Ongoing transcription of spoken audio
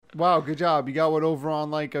wow, good job. You got one over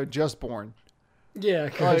on like a Just Born. Yeah,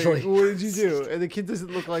 Like, congratulations. what did you do? And the kid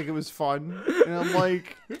doesn't look like it was fun. And I'm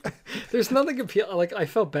like, There's nothing appeal. Like I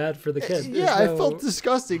felt bad for the kid. yeah, I felt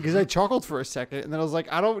disgusting because I chuckled for a second, and then I was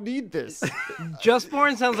like, I don't need this. Just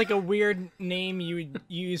Born sounds like a weird name you would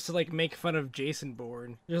use to like make fun of Jason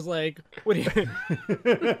Bourne. Just like, what do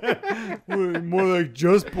you? More like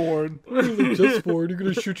Just Born. Just Born, you're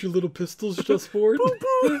gonna shoot your little pistols, Just Born.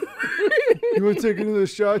 You want to take another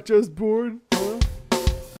shot, Just Born? Huh?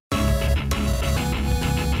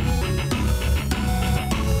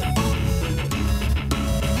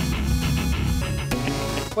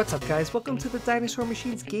 What's up, guys? Welcome to the Dinosaur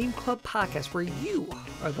Machines Game Club podcast, where you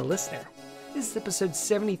are the listener. This is episode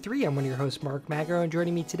 73. I'm one of your hosts, Mark Magro, and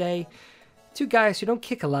joining me today, two guys who don't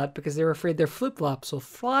kick a lot because they're afraid their flip-flops will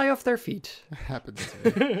fly off their feet. Happens to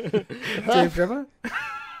me. Dave Grima?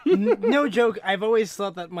 No joke. I've always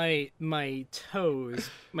thought that my toes,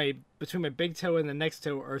 between my big toe and the next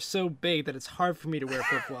toe, are so big that it's hard for me to wear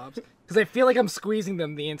flip flops because I feel like I'm squeezing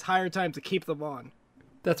them the entire time to keep them on.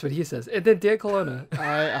 That's what he says. And then Dan Colonna.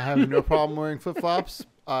 I have no problem wearing flip-flops.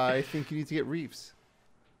 I think you need to get Reefs.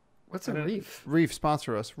 What's a reef? Reef,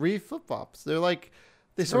 sponsor us. Reef flip-flops. They're like,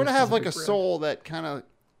 they sort of have like a specific brand. sole that kind of,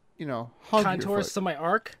 hug your Contours foot. to my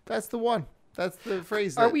arc. That's the one. That's the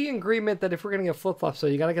phrase. Are we in agreement that if we're going to get flip-flops, so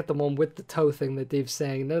you got to get the one with the toe thing that Dave's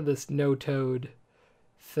saying, none of this no-toed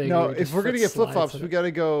thing? No, where if just we're going to foot get flip-flops, slides we in it? got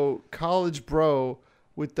to go college bro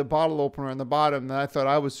with the bottle opener on the bottom that I thought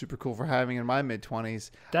I was super cool for having in my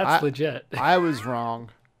mid-20s. That's legit. I was wrong.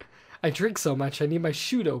 I drink so much, I need my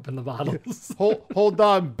shoe to open the bottles. Hold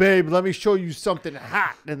on, babe. Let me show you something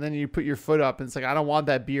hot. And then you put your foot up, and it's like, I don't want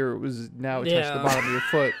that beer. It was now attached to the Yeah. bottom of your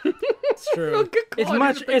foot. It's true. Good It's call, I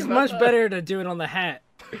much didn't think it's about much that. better to do it on the hat.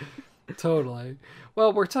 Totally.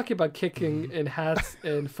 Well, we're talking about kicking in hats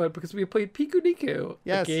and foot because we played Piku Niku,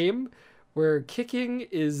 Yes. a game where kicking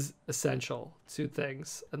is essential to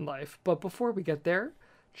things in life. But before we get there,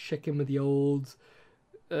 check in with the old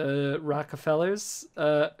Rockefellers.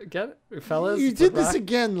 Get it, fellas? You did this Rock-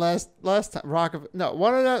 again last time. No,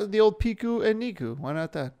 why not the old Piku and Niku? Why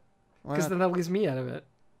not that? Why Because not? then that leaves me out of it.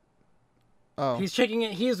 Oh. He's checking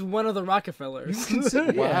it. He is one of the Rockefellers.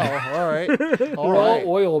 Wow. All right. All We're right. all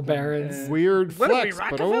oil barons. Weird What are we, flex,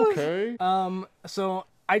 but Rockefellers? okay. So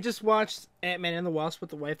I just watched Ant-Man and the Wasp with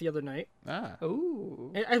the wife the other night, Ah.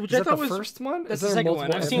 Ooh. which Is I that thought the was first one? That's Is the there second one.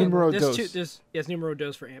 multiple I've seen Numero there's dos. two. There's numero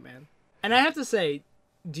dos for Ant-Man, and I have to say,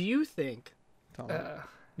 do you think Tell me. Here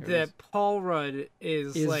it that is. Paul Rudd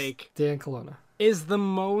is like Dan Colonna. is the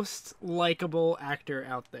most likable actor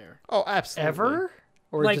out there? Oh, absolutely. Ever?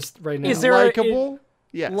 Or Like, just right now? is there- Likeable?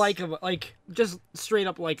 Yes. Likable, like just straight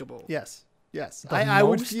up likable. Yes. Yes. The I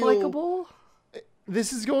would most feel likable?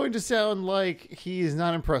 this is going to sound like he is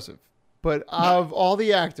not impressive, but of all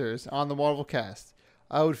the actors on the Marvel cast,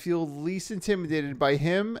 I would feel least intimidated by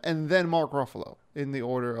him and then Mark Ruffalo in the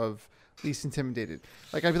order of least intimidated.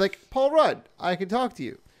 Like, I'd be like, Paul Rudd, I can talk to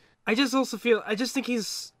you. I just think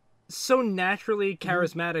he's so naturally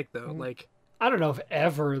charismatic though. Like, I don't know if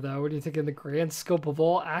ever, though. What do you think in the grand scope of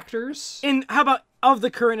all actors? and how about of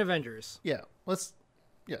the current Avengers? Yeah.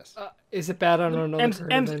 Yes. Is it bad on another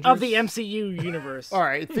Of the MCU universe. All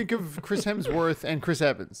right. Think of Chris Hemsworth and Chris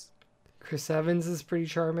Evans. Chris Evans is pretty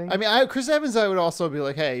charming. I mean, Chris Evans, I would also be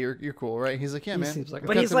like, hey, you're cool, right? He's like, yeah, He man. seems like a-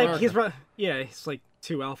 But he's Captain like he's America. he's like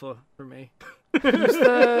too alpha for me. He's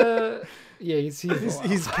the... Yeah, he's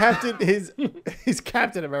He's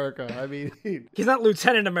Captain America. I mean, He's not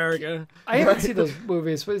Lieutenant America. I haven't seen those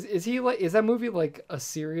movies. But is he like? Is that movie like a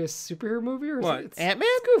serious superhero movie or is What? it, it's Ant-Man?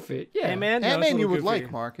 goofy? Yeah, Ant-Man? No, it's a Ant-Man you little would goofy.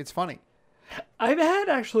 like, Mark. It's funny. I've had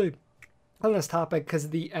actually on this topic because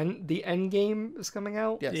the end game is coming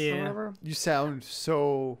out. Yes. or Yeah. whatever. You sound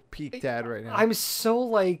so peak dad right now. I'm so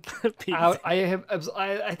like Peak out.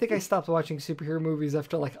 I think I stopped watching superhero movies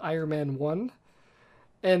after like Iron Man 1,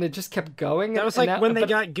 and it just kept going. That was and like now- when they but-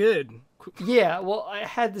 got good. Yeah, well, I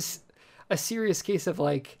had a serious case of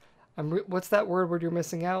like, what's that word you're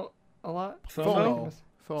missing out a lot? FOMO?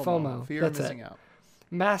 FOMO, Fear that's of it. missing out.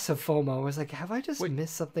 Massive FOMO. I was like, have I just Wait.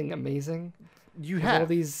 missed something amazing? You With all have.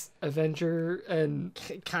 these Avenger and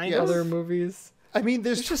Kind Yes. of. other movies. I mean,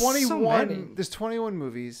 there's There's just so 21. many. There's 21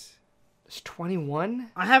 movies. There's 21.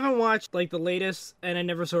 I haven't watched like the latest, and I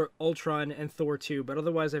never saw Ultron and Thor 2, but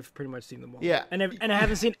otherwise I've pretty much seen them all. Yeah. and I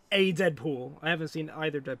haven't seen a Deadpool. I haven't seen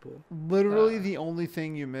either Deadpool. Literally, the only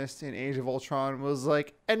thing you missed in Age of Ultron was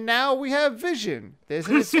like, and now we have Vision. There's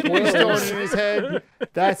an Infinity Stone in his head.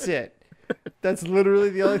 That's it. That's literally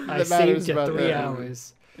the only thing I that matters saved you about 3 that.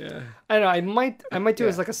 hours. Yeah. I know. I might do it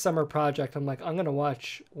as Yeah. like a summer project. I'm like, I'm gonna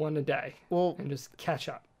watch one a day Well, and just catch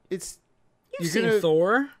up. it's You've seen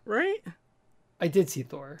Thor, right? I did see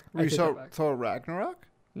Thor. I You take saw that back. Thor Ragnarok?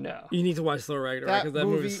 No. You need to watch Thor Ragnarok because that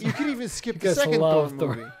movie's... You could even skip the guys second love Thor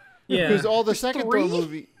Thor. movie. Yeah. Because all the second three?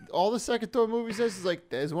 Thor movies says is like,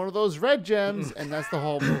 there's one of those red gems, and that's the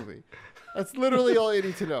whole movie. That's literally all you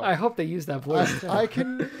need to know. I hope they use that voice. I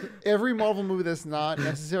can every Marvel movie that's not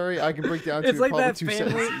necessary, I can break down to It's like probably that two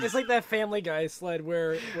family. sentences. It's like that Family Guy sled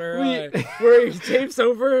where he tapes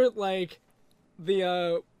over like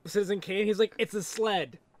the Citizen Kane. He's like, it's a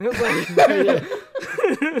sled. It's like,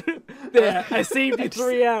 yeah, I saved you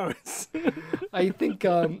 3 hours. I think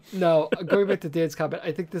no. Going back to Dan's comment,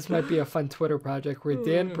 I think this might be a fun Twitter project where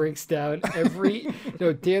Dan breaks down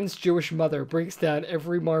Dan's Jewish mother breaks down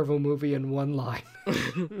every Marvel movie in one line.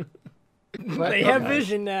 They have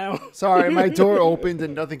vision now. Sorry, my door opened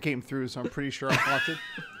and nothing came through, so I'm pretty sure I'm haunted.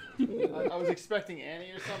 I was expecting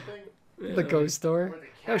Annie or something. The ghost door.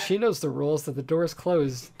 No, she knows the rules that the door's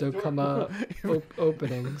closed. Don't come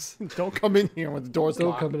openings. Don't come in here when the door's Don't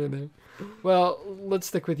locked. come in there. Well, let's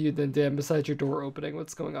stick with you then, Dan. Besides your door opening,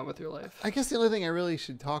 what's going on with your life? I guess the only thing I really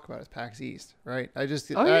should talk about is PAX East, right? I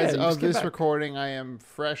just, Oh, yeah, as you of just came this back. recording, I am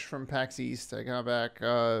fresh from PAX East. I got back,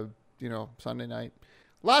 Sunday night.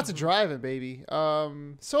 Lots of driving, baby. So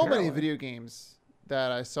many Apparently. video games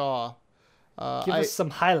that I saw. Give us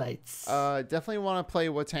some highlights. Definitely want to play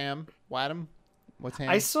Watam.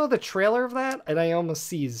 I saw the trailer of that, and I almost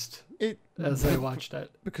seized it as I watched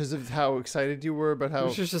it. because of how excited you were about how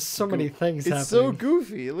There's just so many things it's happening. so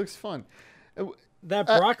goofy. It looks fun. That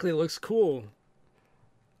broccoli looks cool.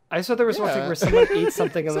 I saw there was one thing Yeah. where someone ate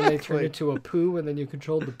something and then they Exactly. turned into a poo, and then you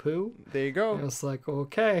controlled the poo. There you And go. I was like,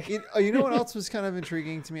 okay. You know what else was kind of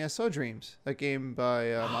intriguing to me? I saw Dreams, that game by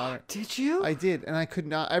Modern. Did you? I did, and I could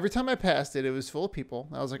not. Every time I passed it, it was full of people.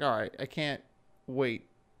 I was like, all right, I can't wait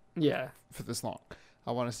Yeah. for this long.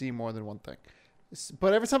 I want to see more than one thing.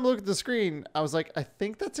 But every time I look at the screen, I was like, I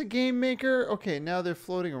think that's a game maker. Okay, now they're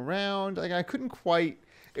floating around. Like I couldn't quite.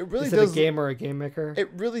 It really Is it does. a game or a game maker? It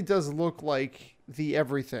really does look like the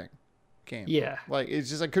Everything game. Yeah. Like it's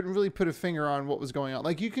just I couldn't really put a finger on what was going on.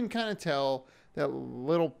 Like you can kind of tell that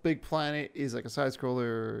Little Big Planet is like a side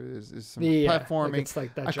scroller, is some Yeah, platforming. like it's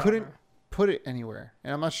like that I genre. couldn't put it anywhere,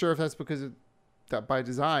 and I'm not sure if that's because of that by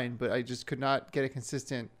design, but I just could not get a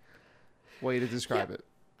consistent way to describe it.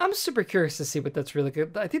 I'm super curious to see what that's really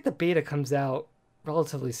good. I think the beta comes out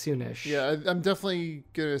relatively soonish. Yeah, I'm definitely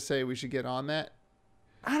gonna say we should get on that.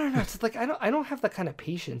 I don't know. It's like I don't have the kind of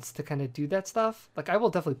patience to kind of do that stuff. Like I will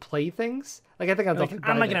definitely play things. Like I think I'll Like, definitely.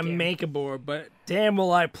 I'm buy not that gonna game. make a board, but damn,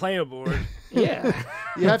 will I play a board? Yeah.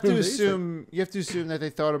 You have to Amazing. assume that they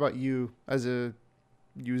thought about you as a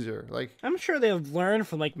user. Like I'm sure they've learned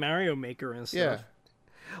from like Mario Maker and yeah, stuff.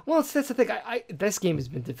 Well, that's the thing. This game has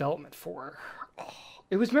been in development for.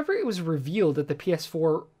 It was revealed at the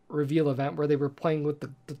PS4 reveal event where they were playing with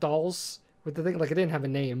the dolls with the thing. Like it didn't have a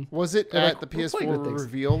name. was it They're at like, the we're playing with PS4 things.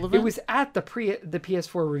 reveal event? It was at the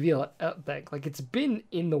PS4 reveal thing. Like it's been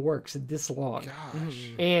in the works this long. Gosh.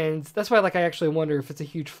 And that's why, like, I actually wonder if it's a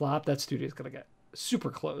huge flop, that studio's gonna get super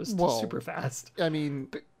closed, Well, super fast. I mean,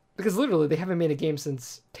 Because literally, they haven't made a game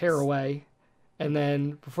since Tearaway, and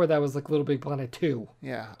then before that was like Little Big Planet 2.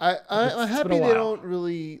 yeah, I'm been happy a they while. don't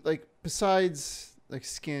really like besides like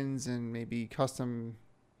skins and maybe custom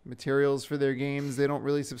materials for their games. They don't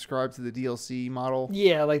really subscribe to the DLC model.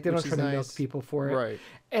 Yeah, like they Which don't try is to milk nice. people for it. Right.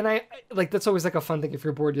 And I like that's always like a fun thing if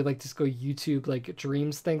you're bored. You like just go YouTube like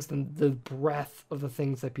Dreams things. Then the breadth of the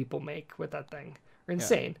things that people make with that thing are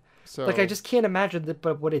insane. So Like I just can't imagine that,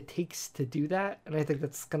 but what it takes to do that, and I think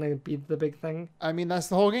that's gonna be the big thing. I mean that's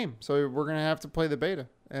the whole game. So we're gonna have to play the beta.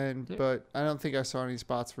 But I don't think I saw any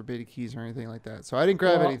spots for beta keys or anything like that. So I didn't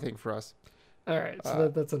grab Well, anything for us. All right, so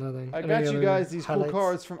that's another thing. I Any got you other guys these highlights? cool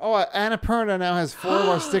cards from. Oh, Annapurna now has 4 of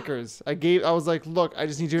our stickers. I was like, look, I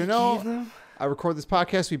just need you to Gave know. them? I record this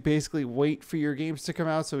podcast. We basically wait for your games to come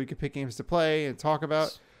out so we can pick games to play and talk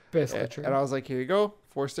about. Basically true. And I was like, here you go,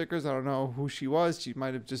 4 stickers. I don't know who she was. She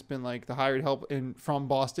might have just been like the hired help from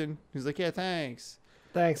Boston. He was like, yeah, thanks.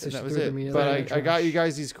 Thanks. And I that should was throw them it. in But the I got trash. you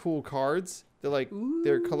guys these cool cards. They're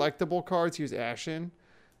they're collectible cards. Here's Ashen.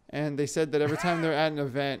 And they said that every time they're at an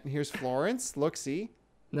event, here's Florence. Look, see.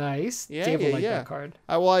 Nice. Yeah, Dave will yeah, like yeah. that card.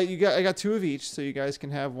 I got 2 of each, so you guys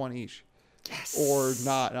can have 1 each. Yes. Or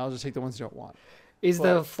not, and I'll just take the ones you don't want. Is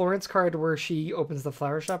Well- the Florence card where she opens the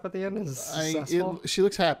flower shop at the end is successful? She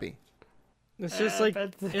looks happy. It's just like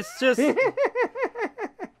that's- it's just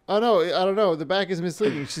Oh no, I don't know. The back is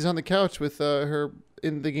misleading. She's on the couch with her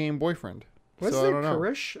in the game boyfriend. What's so I it? don't know.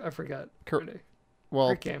 Karish? I forgot. Pretty. Well,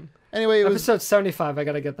 Great game. anyway, it was Episode 75. I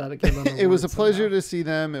gotta get that again. On the it was a word pleasure somehow. to see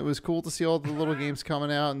them. It was cool to see all the little games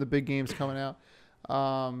coming out and the big games coming out.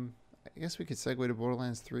 I guess we could segue to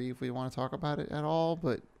Borderlands 3 if we want to talk about it at all,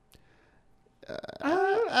 but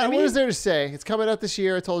what is there to say? It's coming out this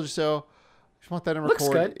year. I told you so. Just want that in Looks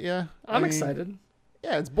record. good. Yeah. I'm excited.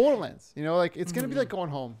 Yeah, it's Borderlands. You know, like it's going to be like going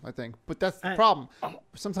home, I think. But that's the problem.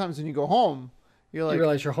 Sometimes when you go home, you're like, You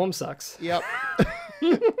realize your home sucks. yep.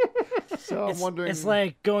 So I'm wondering. It's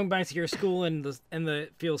like going back to your school and the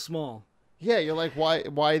feels small. Yeah, you're like, why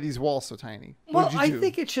are these walls so tiny? Well, What did you I do?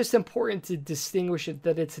 think it's just important to distinguish it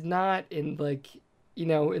that it's not in like, you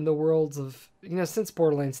know, in the worlds of, you know, since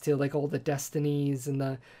Borderlands 2, like all the Destinies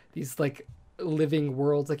and these like living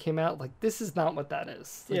worlds that came out, like this is not what that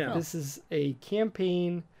is. Like, Yeah. This is a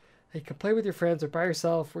campaign that you can play with your friends or by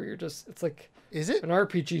yourself where you're just, it's like Is it? an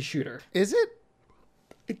RPG shooter. Is it?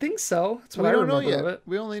 I think so. That's what We I don't know remember of yet. it.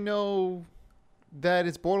 We only know that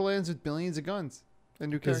it's Borderlands with billions of guns and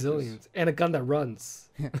new characters. Gazillions. And a gun that runs.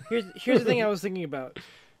 Here's the thing I was thinking about.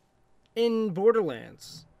 In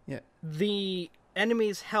Borderlands, Yeah. the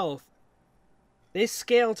enemy's health, they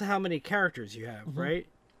scale to how many characters you have, right?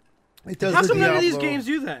 It does. How the come none of these Diablo- games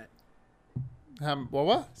do that?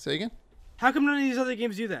 What? Say again? How come none of these other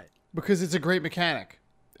games do that? Because it's a great mechanic,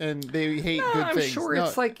 and they hate No, good I'm things. sure No,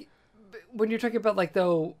 it's like, when you're talking about like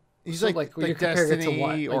though, he's so, like when you're comparing it to what?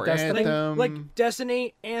 Destiny Like or Destiny? Anthem. Like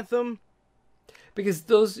Destiny, Anthem. Because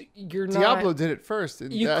those you're not Diablo did it first,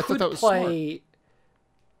 and you I thought could that was smart. play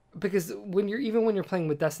because when you're playing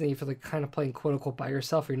with Destiny for like kind of playing quote unquote by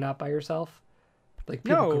yourself, you're not by yourself. Like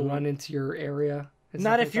people can No. run into your area. and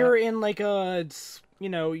Not stuff if like you're that. in like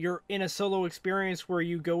you're in a solo experience where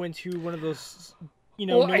you go into one of those, Well,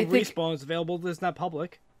 no I think- respawns available that's not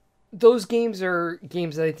public. Those games are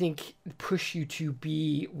games that I think push you to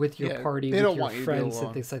be with your Yeah, party, they with don't your want you to be friends alone.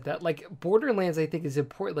 and things like that. Like Borderlands, I think is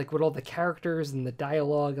important. Like with all the characters and the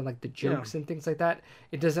dialogue and like the jokes and things like that,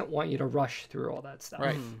 it doesn't want you to rush through all that stuff.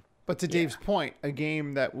 Right. But to Dave's point, a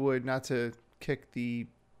game that would, not to kick the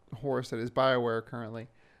horse that is BioWare currently,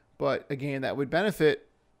 but a game that would benefit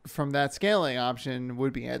from that scaling option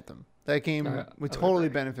would be Anthem. That game would I would totally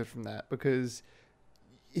agree. benefit from that because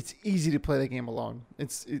it's easy to play that game alone.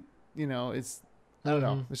 It's I don't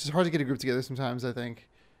know. It's just hard to get a group together sometimes, I think. And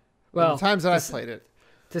Well, the times that I've to- played it.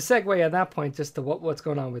 To segue on that point, just to what's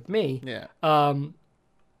going on with me. Yeah.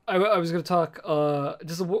 I was going to talk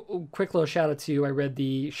just a quick little shout out to I read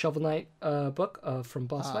the Shovel Knight book from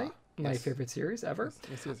Boss Fight, my yes. favorite series ever.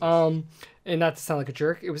 Yes. And not to sound like a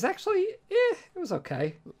jerk, it was actually it was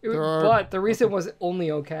okay. are- But the reason it was only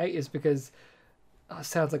okay is because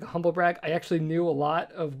sounds like a humble brag. I actually knew a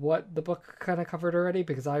lot of what the book kind of covered already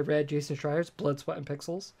because I read Jason Schreier's Blood, Sweat, and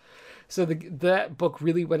Pixels. So that book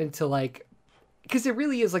really went into like, because it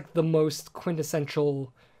really is like the most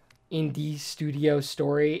quintessential indie studio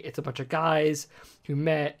story. It's a bunch of guys who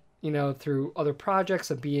met, through other projects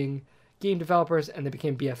of being game developers, and they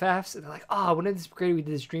became BFFs. And they're like, wouldn't this be great? We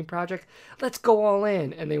did this dream project. Let's go all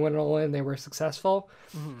in. And they went all in. They were successful.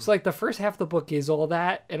 So like the first half of the book is all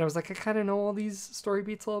that. And I was like, I kind of know all these story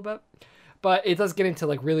beats a little bit. But it does get into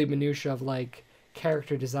like really minutia of like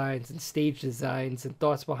character designs and stage designs and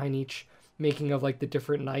thoughts behind each making of like the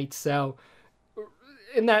different nights. So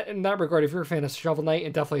in that regard, if you're a fan of Shovel Knight,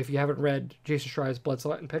 and definitely if you haven't read Jason Schreier's Blood,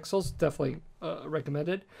 Sweat, and Pixels, definitely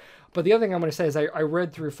recommended. But the other thing I'm going to say is I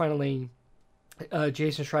read through finally,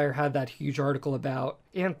 Jason Schreier had that huge article about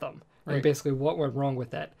Anthem and Right. basically what went wrong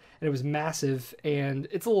with it. And it was massive, and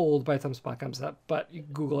it's a little old by the time Spot comes up, but you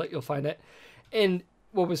Google it, you'll find it. And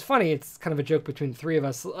what was funny, it's kind of a joke between the three of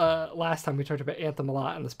us. Last time we talked about Anthem a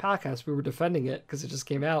lot on this podcast, we were defending it because it just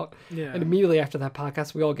came out. Yeah. And immediately after that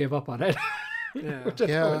podcast, we all gave up on it. Yeah. Which I thought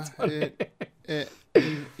Yeah. was funny.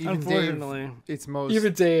 Even Unfortunately. Dave, it's most.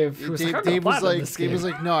 Even Dave, who was like, Dave was like, this Dave game. was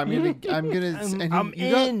like, no, I'm gonna. And I'm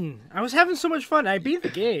you got- in. I was having so much fun. I beat the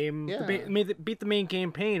game. Yeah. Beat the main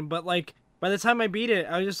campaign, but like by the time I beat it,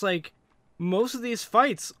 I was just like, most of these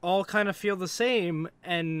fights all kind of feel the same,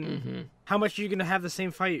 and how much are you gonna have the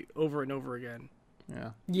same fight over and over again?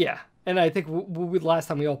 Yeah. Yeah, and I think last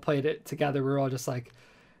time we all played it together, we were all just like,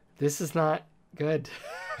 this is not good.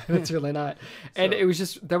 It's really not. And it was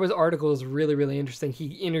just, there was articles really, really interesting. He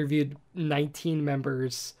interviewed 19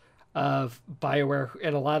 members of BioWare,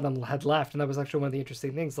 and a lot of them had left, and that was actually one of the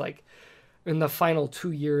interesting things. Like, in the final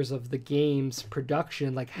 2 years of the game's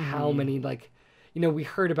production, like how many, like, we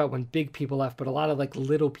heard about when big people left, but a lot of like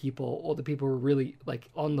little people, all the people who were really like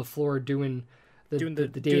on the floor doing the Doing the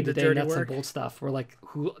day-to-day dirty nuts and work. bolts stuff, were like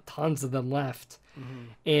tons of them left.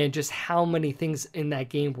 And just how many things in that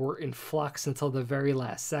game were in flux until the very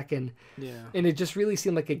last second. Yeah. And it just really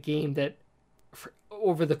seemed like a game that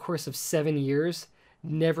over the course of 7 years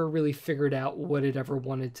never really figured out what it ever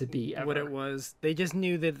wanted to be ever. What it was. They just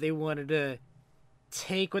knew that they wanted to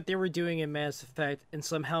take what they were doing in Mass Effect and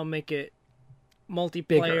somehow make it multiplayer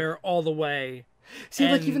Bigger. all the way. See,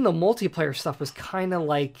 like And- even the multiplayer stuff was kind of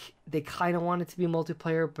like they kind of wanted to be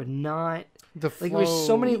multiplayer, but not. The Like there was so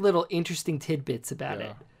flow- many little interesting tidbits about Yeah.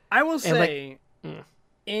 it. I will like- say,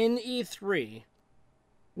 in E3,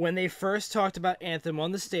 when they first talked about Anthem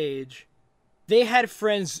on the stage, they had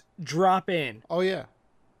friends drop in. Oh yeah.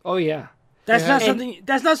 Oh yeah. That's Yeah. not And- something.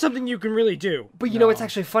 That's not something you can really do. But you know, it's No.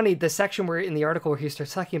 actually funny. The section where in the article where he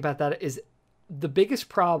starts talking about that is the biggest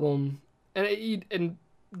problem. And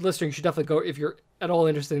listener, you should definitely go if you're at all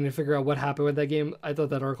interested in to figure out what happened with that game. I thought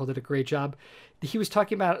that article did a great job. He was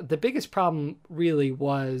talking about the biggest problem really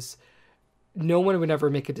was no one would ever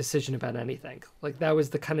make a decision about anything. Like that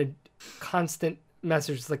was the kind of constant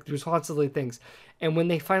message. Like there was constantly things. And when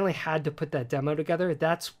they finally had to put that demo together,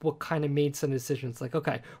 that's what kind of made some decisions. Like,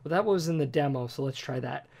 okay, well that was in the demo, so let's try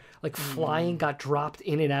that. Like flying got dropped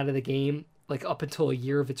in and out of the game, like up until a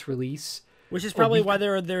year of its release. Which is probably why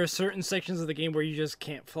there are certain sections of the game where you just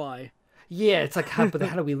can't fly. Yeah, it's like how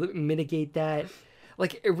do we mitigate that?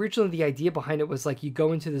 Like originally the idea behind it was like you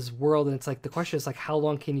go into this world and it's like the question is like how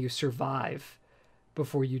long can you survive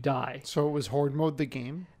before you die? So it was horde mode the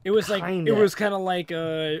game. It was like Kinda. it was kind of like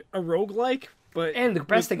a roguelike, but And the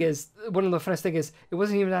best thing is, one of the funnest thing is, it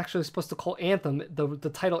wasn't even actually supposed to call Anthem. The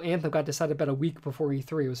title Anthem got decided about a week before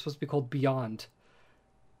E3. It was supposed to be called Beyond.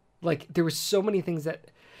 Like there was so many things that,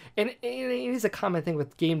 and it is a common thing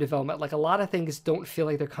with game development. Like a lot of things don't feel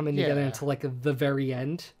like they're coming together Yeah. until like the very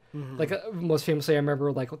end. Like most famously, I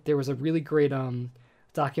remember like there was a really great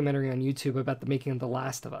documentary on YouTube about the making of The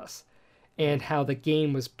Last of Us, and how the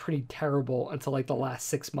game was pretty terrible until like the last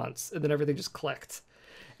 6 months, and then everything just clicked.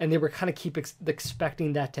 And they were kind of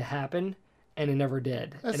expecting that to happen, and it never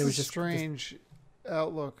did. That's and it was a just strange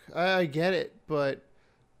outlook. I get it, but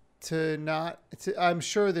I'm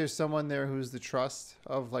sure there's someone there who's the trust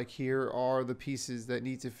of like, here are the pieces that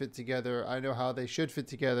need to fit together. I know how they should fit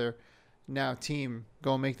together. Now, team,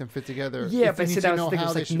 go make them fit together. Yeah, If but you see, need to that was know the thing. how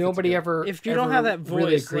It's they like should fit nobody together. ever. If you don't ever have that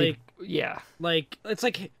really voice, agreed. like- yeah, like it's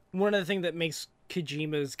like one of the things that makes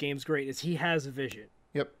Kojima's games great is he has a vision.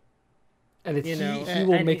 Yep. and it's, you know, he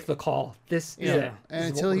will and make he- the call. This is Yeah. it. And This is what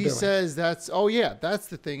until we're he doing. says that's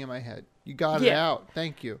the thing in my head. You got it Yeah. out.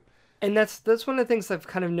 Thank you. And that's one of the things I've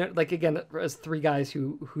kind of like again as three guys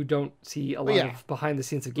who don't see a lot yeah. of behind the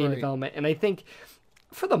scenes of game Right. development, and I think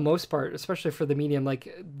for the most part, especially for the medium,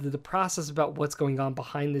 like the process about what's going on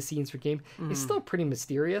behind the scenes for game is still pretty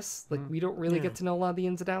mysterious. Like we don't really get to know a lot of the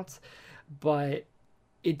ins and outs, but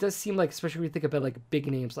it does seem like, especially when you think about like big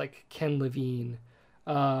names like Ken Levine,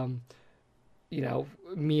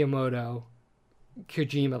 Miyamoto,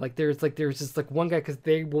 Kojima, like there's just like one guy, because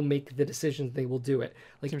they will make the decisions, they will do it.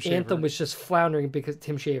 Like Tim Anthem Schafer. was just floundering because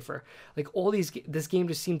Tim Schafer, like all this game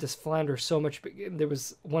just seemed to flounder so much. There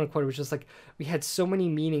was one quote, it was just like we had so many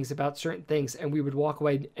meetings about certain things and we would walk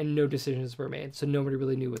away and no decisions were made, so nobody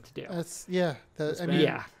really knew what to do. That's I bad. mean,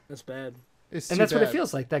 Yeah, That's bad. it's and too that's what it bad.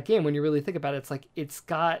 feels like, that game, when you really think about it. It's like it's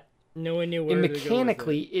got, No one knew where and to go with it.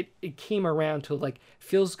 mechanically it came around to like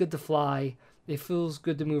feels good to fly, it feels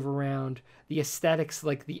good to move around, the aesthetics,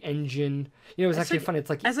 like the engine, it was actually like- funny. It's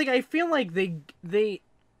like I feel like they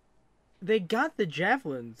got the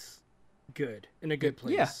javelins good in a good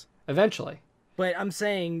place. yeah, eventually. But I'm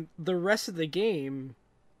saying the rest of the game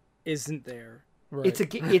isn't there. Right. It's a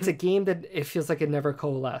game that it feels like it never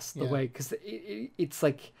coalesced the Yeah. way, because it's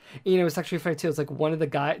like, it's actually funny too. It's like one of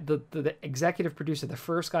the executive producer, the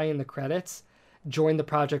first guy in the credits, joined the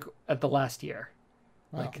project at the last year.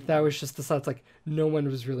 Like that was just the sense, like no one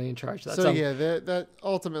was really in charge of that. So yeah, that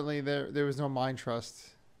ultimately there was no mind trust.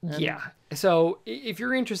 And Yeah. So if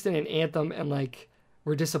you're interested in Anthem and like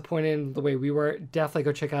we're disappointed in the way we were, definitely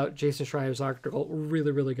go check out Jason Schreier's article.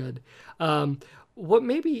 Really, really good. What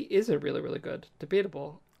maybe isn't really, really good,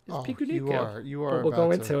 debatable, is Oh, Piku you Niku. are But we'll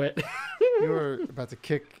go about to- into it. You were about to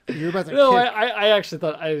kick. You're about to No, kick. I actually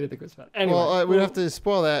thought, I didn't think it was bad. Anyway, Well, we'd have to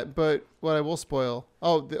spoil that, but what I will spoil.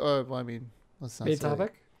 Let's not main say.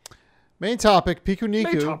 topic. Main topic. Piku Main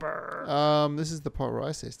Niku. topic. This is the part where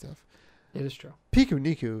I say stuff. It is true. Piku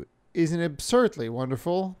Niku is an absurdly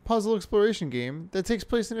wonderful puzzle exploration game that takes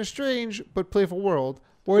place in a strange but playful world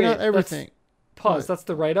where Wait, not that's- everything. Pause. What? That's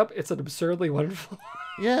the write up. It's an absurdly wonderful.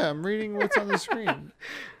 Yeah, I'm reading what's on the screen.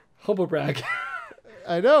 Humble brag.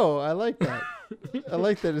 I know. I like that. I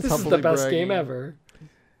like that. It's This is the humbly best bragging. game ever.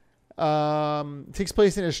 Takes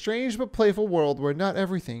place in a strange but playful world where not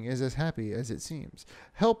everything is as happy as it seems.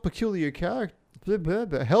 Help peculiar characters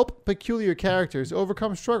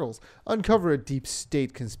overcome struggles, uncover a deep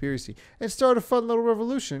state conspiracy, and start a fun little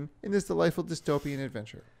revolution in this delightful dystopian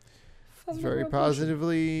adventure. It's very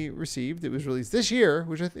positively received. It was released this year,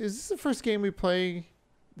 which is this the first game we play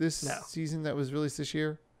this season that was released this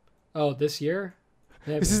year? Oh, this year?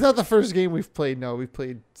 Maybe. This is not the first game we've played. No, we've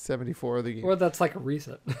played 74 of the games. Or that's like a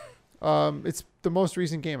recent. It's the most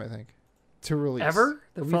recent game, I think, to release. Ever?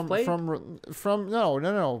 That we've played? From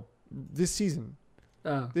no. This season.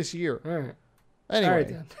 Oh. This year. All right. Anyway. All right,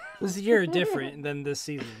 then. This year different than this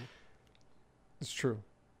season. It's true.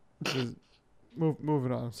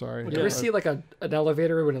 Moving on. Sorry. Would you ever see like an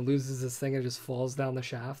elevator when it loses this thing, it just falls down the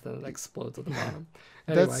shaft and it explodes at the bottom?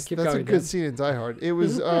 Anyway, that's keep a going, good scene in Die Hard. It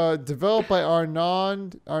was developed by Arnaud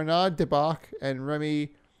Debach and Remy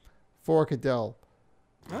Forcadell.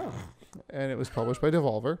 Oh. And it was published by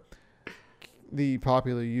Devolver. The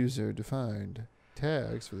popular user-defined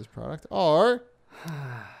tags for this product are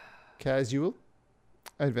casual,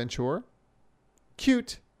 adventure,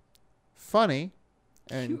 cute, funny,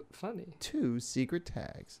 and Cute, funny. 2 secret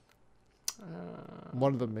tags.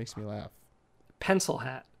 One of them makes me laugh. Pencil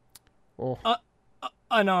hat. Oh,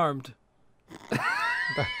 Unarmed.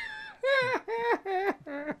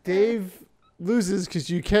 Dave loses because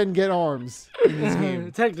you can get arms in this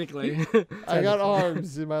game. Technically. I got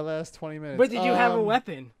arms in my last 20 minutes. But did you have a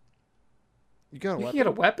weapon? You got a You weapon? can get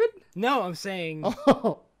a weapon? No, I'm saying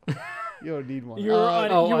Oh, you don't need one. you were,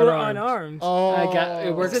 unarmed. unarmed. Oh, I got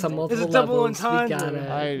it works It's a- on multiple it's a double levels. We entendre. got it.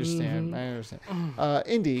 I understand. I understand.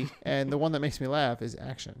 Indie, and the one that makes me laugh is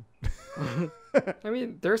action. I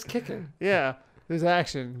mean, there's kicking. Yeah, there's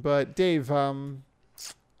action, but Dave, I don't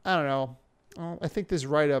know. I think this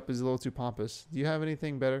write-up is a little too pompous. Do you have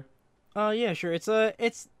anything better? Yeah, sure.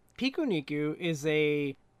 It's Pico Niku is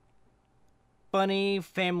a funny,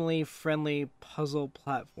 family-friendly puzzle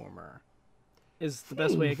platformer. Is the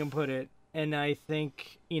best way I can put it. And I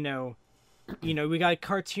think, we got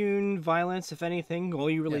cartoon violence. If anything, all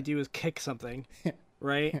you really do is kick something,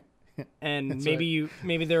 right? And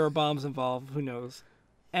maybe there are bombs involved. Who knows?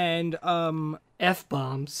 And F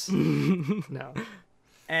bombs. No.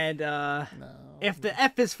 and No. if the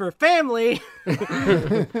F is for family,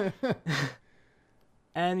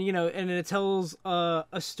 and and it tells a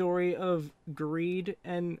story of greed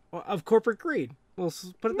and of corporate greed. We'll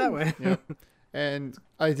put it that way. Yep. And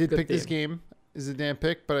I did Good pick this theme. game as a damn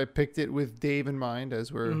pick, but I picked it with Dave in mind,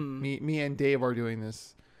 as we're me and Dave are doing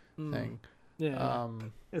this thing. Yeah.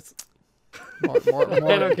 It's I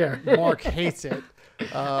don't care. Mark hates it.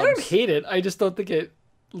 I don't hate it. I just don't think it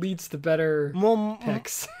leads to better Well,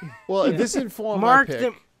 picks. Well, this informed Mark my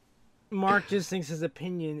pick. Mark just thinks his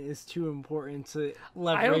opinion is too important to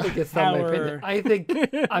leverage I don't think it's not my power. opinion. I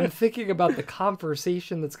think I'm thinking about the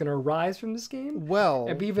conversation that's going to arise from this game. Well,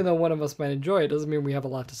 And even though one of us might enjoy it, doesn't mean we have a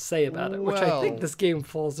lot to say about it, which I think Well, this game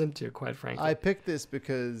falls into, quite frankly. I picked this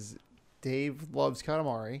because Dave loves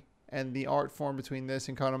Katamari, and the art form between this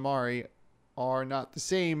and Katamari are not the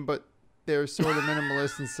same, but they're sort of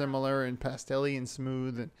minimalist and similar and pastel-y and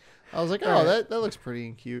smooth. And I was like, oh, Alright. that looks pretty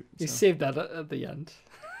and cute. You So- saved that at the end.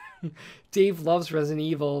 Dave loves Resident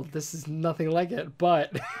Evil. This is nothing like it,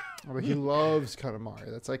 but But he loves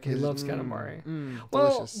Katamari. That's like he his. loves Katamari. Delicious.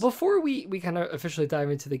 Well, before we kind of officially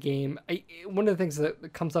dive into the game, one of the things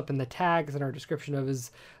that comes up in the tags and our description of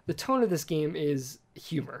is the tone of this game is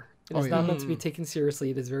humor. It is not meant to be taken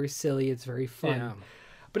seriously. It is very silly. It's very fun. Yeah.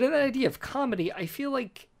 But in that idea of comedy, I feel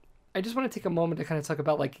like I just want to take a moment to kind of talk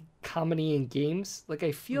about like comedy in games. Like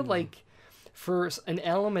I feel like for an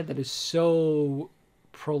element that is so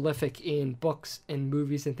prolific in books and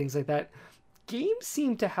movies and things like that, games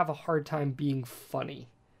seem to have a hard time being funny.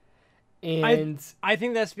 And I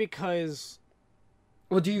think that's because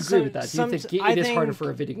well, do you agree with that? Do you think I it is harder think- for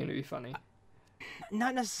a video game to be funny?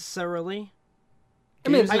 not necessarily. I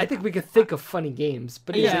mean, I think we could think of funny games,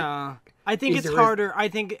 but is Yeah, I think is it's there- harder. I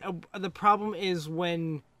think the problem is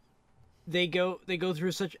when they go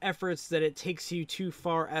through such efforts that it takes you too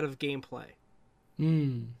far out of gameplay.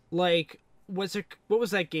 Like what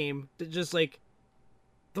was that game that just like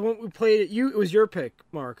the one we played? It was your pick,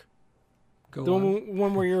 Mark. go The on.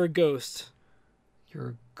 one where you're a ghost. You're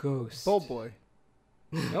a ghost. Oh boy.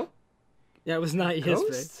 Nope. Yeah, it was not his pick.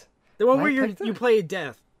 Ghost? The one I where picked you that? play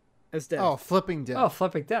death as death. Oh, flipping death. Oh,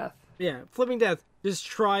 Flipping Death. Yeah, flipping death just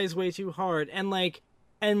tries way too hard, and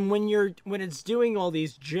when it's doing all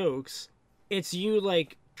these jokes, it's you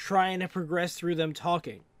like trying to progress through them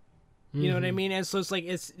talking. You know what I mean? And so it's like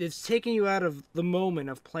it's taking you out of the moment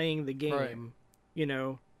of playing the game. Right. You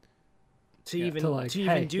know, to Yeah. even To like, to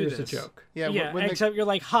hey, even do here's this. a joke. Yeah. Yeah, when the- except you're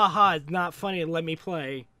like, ha ha, it's not funny. Let me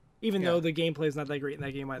play, even Yeah. though the gameplay is not that great in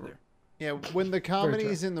that game either. Yeah, when the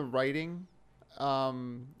comedy's in the writing,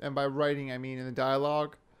 and by writing I mean in the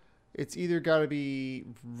dialogue, it's either got to be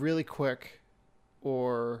really quick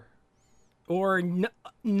or or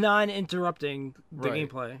non-interrupting the Right.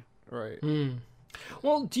 gameplay. Right.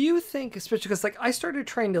 Well, do you think, especially because like I started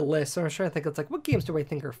trying to list, and I was trying to think, it's like, what games do I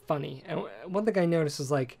think are funny? And one thing I noticed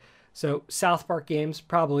is like, so South Park games,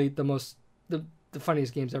 probably the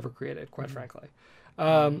funniest games ever created, quite frankly.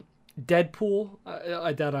 Deadpool,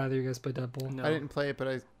 I doubt either of you guys play Deadpool. No. I didn't play it, but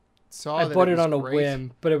I saw I that bought it it was on a great.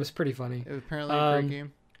 whim, but it was pretty funny. It was apparently a great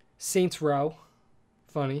game. Saints Row,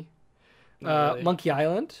 funny. Not really. Monkey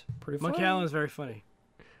Island, pretty funny. Monkey Island is very funny.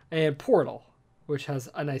 And Portal, which has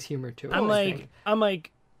a nice humor to it. I'm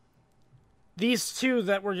like, these two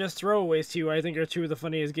that were just throwaways to you, I think are two of the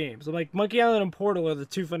funniest games. I'm like, Monkey Island and Portal are the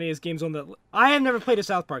two funniest games on the. I have never played a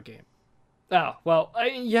South Park game. Oh, well,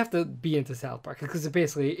 you have to be into South Park because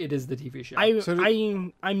basically it is the TV show.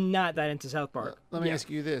 I'm not that into South Park. Let me ask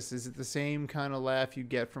you this: is it the same kind of laugh you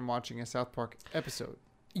get from watching a South Park episode?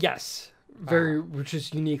 Yes, which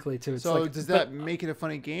is uniquely too. It's So like, does that make it a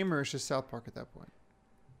funny game, or it's just South Park at that point?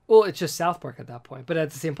 Well, it's just South Park at that point, but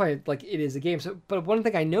at the same point, like it is a game. So, but one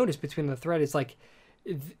thing I noticed between the thread is like,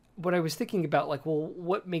 what I was thinking about, like, well,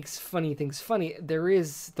 what makes funny things funny? There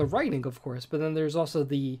is the writing, of course, but then there's also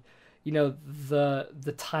the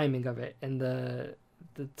timing of it and the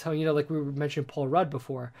tone. You know, like we mentioned Paul Rudd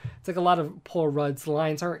before. It's like a lot of Paul Rudd's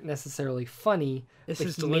lines aren't necessarily funny. It's but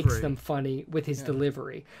his he delivery. makes them funny with his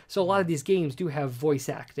delivery. So a lot of these games do have voice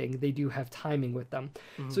acting. They do have timing with them.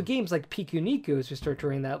 So games like Piku Niku, as we start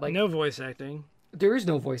doing that, like No voice acting. there is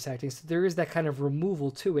no voice acting, so there is that kind of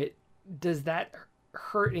removal to it. Does that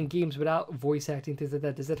hurt in games without voice acting, things like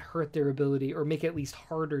that? Does it hurt their ability or make it at least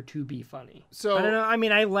harder to be funny? So I don't know. I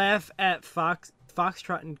mean, I laugh at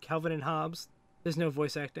Foxtrot and Calvin and Hobbes. There's no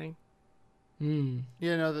voice acting. you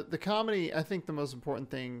know, the comedy. I think the most important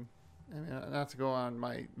thing. I mean, not to go on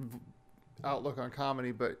my outlook on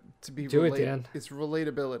comedy, but to be Do it, Dan. it's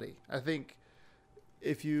relatability. I think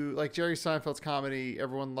if you like Jerry Seinfeld's comedy,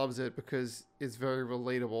 everyone loves it because it's very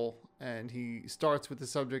relatable, and he starts with the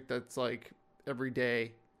subject that's like every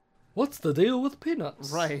day, What's the deal with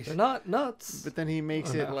peanuts? Right. They're not nuts. but then he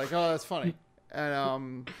makes it no. like, oh, that's funny.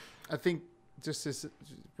 And I think just to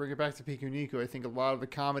bring it back to Piku Niku, I think a lot of the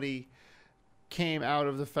comedy came out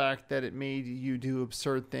of the fact that it made you do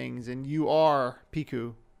absurd things, and you are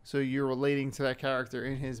Piku, so you're relating to that character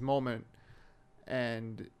in his moment,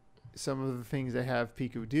 and some of the things they have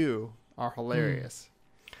Piku do are hilarious.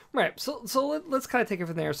 Right. So let's kind of take it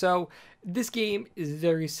from there. So this game is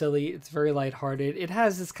very silly. It's very lighthearted. It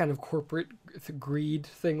has this kind of corporate greed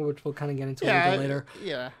thing, which we'll kind of get into a little bit later.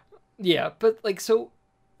 Yeah. Yeah, but like, so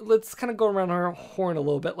let's kind of go around our horn a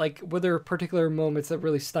little bit. Like, were there particular moments that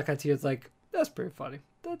really stuck out to you? It's like, that's pretty funny.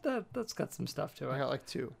 That's got some stuff to I it. got like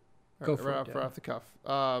two. Go for right it, off the cuff.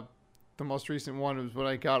 The most recent one was when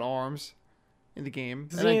I got arms in the game.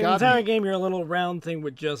 In And I the got entire game, you're a little round thing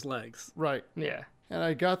with just legs. right. Yeah. And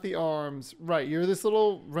I got the arms. Right, you're this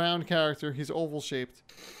little round character. He's oval shaped.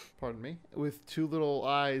 Pardon me. With two little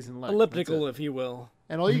eyes and legs. Elliptical, That's it. if you will.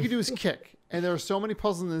 And all you can do is kick. And there are so many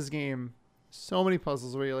puzzles in this game. So many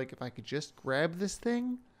puzzles where you're like, if I could just grab this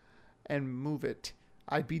thing and move it,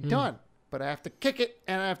 I'd be done. But I have to kick it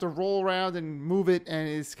and I have to roll around and move it, and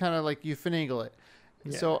it's kind of like you finagle it.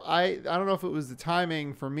 Yeah. So I don't know if it was the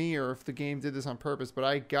timing for me or if the game did this on purpose, but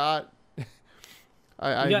I got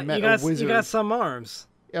I met a wizard. You got some arms.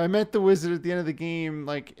 I met the wizard at the end of the game,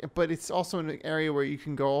 but it's also an area where you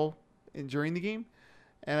can go during the game.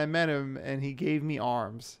 And I met him, and he gave me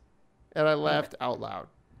arms, and I laughed out loud.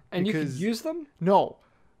 And you because- could use them? No,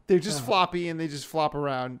 they're just floppy, and they just flop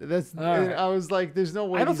around. And right. I was like, "There's no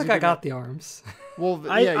way." I don't these think are I gonna- got the arms. Well,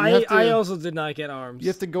 I yeah, you have to. I also did not get arms. You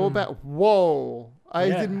have to go back. Whoa! I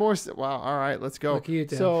Yeah. did more. Wow. All right, let's go. Look at you,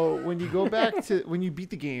 Dan. So when you go back to when you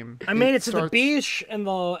beat the game, I made it to the starts- beach and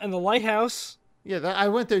the lighthouse. Yeah, I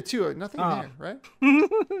went there too. Nothing Oh. there, right?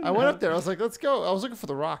 I went up there. I was like, let's go. I was looking for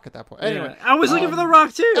the rock at that point. Anyway, Yeah. I was looking for the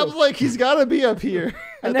rock too. I was like, he's got to be up here.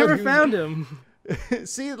 I thought never he was- found him.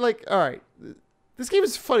 See, like, all right, this game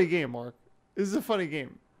is a funny game, Mark. This is a funny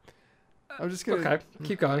game. I'm just gonna. Okay,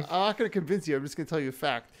 keep going. I'm not gonna convince you. I'm just gonna tell you a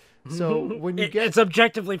fact. So when you get It's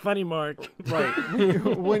objectively funny, Mark.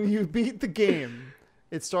 right when you beat the game,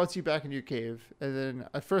 it starts you back in your cave, and then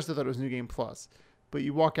at first I thought it was New Game Plus, but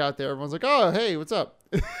you walk out there, everyone's like, "Oh, hey, what's up?"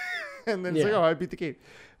 And then it's like, Yeah. "Oh, I beat the game,"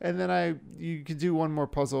 and then you could do one more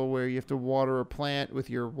puzzle where you have to water a plant with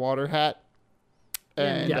your water hat,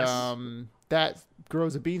 and Yes. that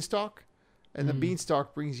grows a beanstalk, and the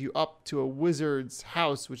beanstalk brings you up to a wizard's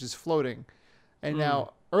house, which is floating. And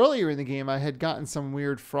now earlier in the game, I had gotten some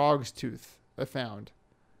weird frog's tooth I found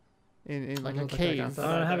in like a don't think I got cave. that.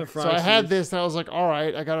 I don't have a So frog. I had tooth. this, and I was like, "All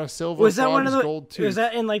right, I got a silver Was that one of frog's the? gold tooth." Was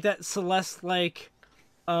that in like that Celeste like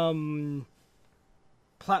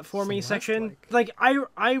platforming Celeste, section. Like I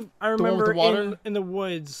with remember the water? in the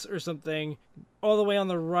woods or something, all the way on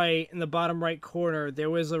the right in the bottom right corner, there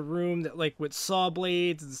was a room that like with saw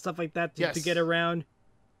blades and stuff like that to Yes. get around.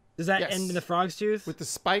 Does that Yes. end in the frog's tooth? With the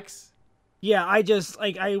spikes. Yeah, I just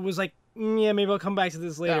like I was like, yeah, maybe I'll come back to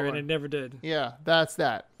this later, and one. I never did. Yeah, that's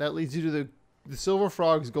that. That leads you to the silver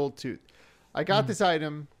frog's gold tooth. I got this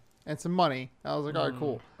item and some money. I was like, all right,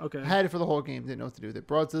 cool. Okay. I had it for the whole game. Didn't know what to do with it.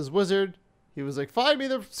 Brought it to this wizard. He was like, find me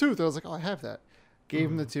the tooth. I was like, oh, I have that. Gave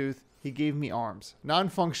him the tooth. He gave me arms.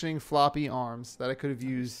 Non-functioning floppy arms that I could have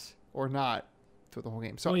used or not for the whole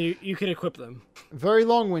game. So Well, you could equip them. very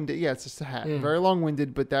long-winded. Yeah, it's just a hat. Yeah. Very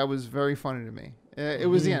long-winded, but that was very funny to me. It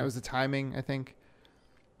was it was the timing, I think.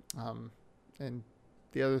 And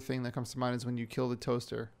the other thing that comes to mind is when you kill the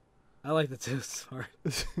toaster. I like the toast part.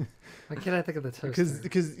 Why can't I think of the toaster?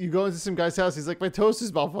 Because you go into some guy's house, he's like, my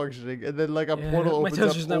toaster's malfunctioning, and then like a portal My opens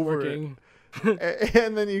toaster's up not over working. it,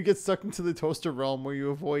 and then you get stuck into the toaster realm where you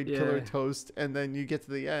avoid killer Yeah. toast, and then you get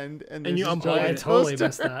to the end, and And there's you this unplug Oh, I giant it. totally toaster,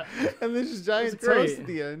 missed that. and there's this giant That's great. toast at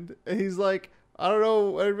the end, and he's like, I don't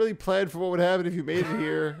know, I didn't really plan for what would happen if you made it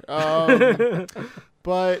here,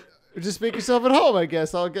 but just make yourself at home, I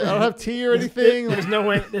guess. I don't have tea or anything. There's no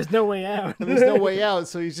way. There's no way out. And there's no way out,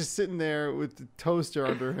 so he's just sitting there with the toaster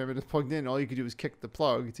under him and it's plugged in. All you can do is kick the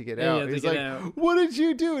plug to get Yeah, out. to He's get like, out. what did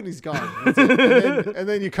you do? And he's gone. That's it. And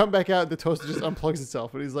then you come back out and the toaster just unplugs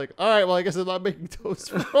itself. And he's like, all right, well, I guess I'm not making toast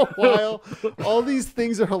for a while. All these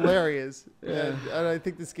things are hilarious. Yeah. And I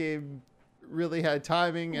think this game really had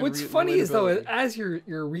timing. And What's funny is though, relatability. as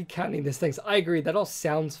you're recounting these things, I agree that all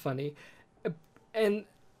sounds funny, and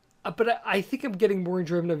but I think I'm getting more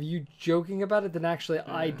driven of you joking about it than actually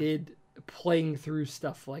I did playing through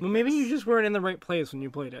stuff like. Well, maybe this. you just weren't in the right place when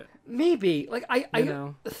you played it. Maybe like I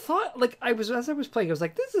know. thought like I was as I was playing I was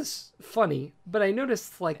like this is funny, but I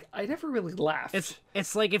noticed like I never really laughed.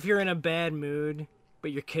 It's like if you're in a bad mood,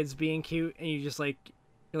 but your kid's being cute, and you just like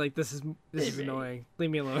you're like this is annoying.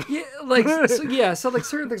 Leave me alone. Yeah, so like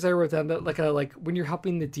certain things I wrote down that like when you're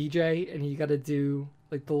helping the DJ and you got to do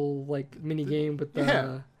like the little like mini game with the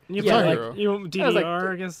Yeah. You Yeah, play like- like you want I was like,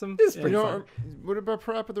 DDR against them. this is Yeah. pretty You fun. know, what about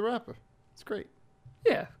Parappa the Rapper? It's great.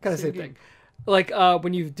 Yeah, kind of Same same game. thing. Like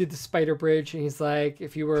when you did the spider bridge and he's like,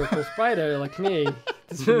 if you were a cool spider like me,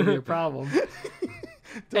 this wouldn't be a problem.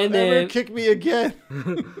 Don't And ever then- kick me again.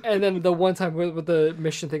 And then the one time with the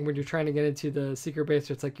mission thing when you're trying to get into the secret base,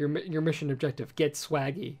 it's like your mission objective, get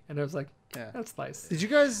swaggy. And I was like, Yeah. that's nice. Did you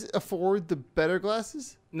guys afford the better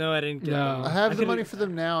glasses? No, I didn't get No. them. I have the could've- money for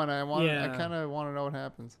them now, and I want. I Yeah. kind of want to know what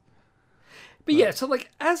happens. But yeah, so like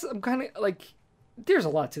as I'm kind of like, there's a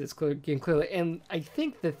lot to this game clearly, and I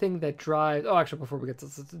think the thing that drives. Oh, actually, before we get to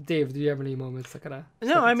this, Dave, do you have any moments that kind of?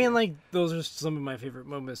 No, I mean like those are some of my favorite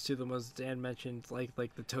moments too. The ones Dan mentioned, like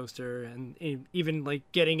the toaster, and even like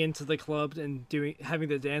getting into the club and having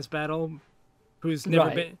the dance battle. Who's never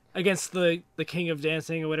Right. been against the king of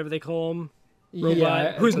dancing or whatever they call him,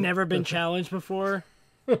 robot, who's never been challenged before.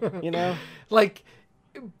 You know, like.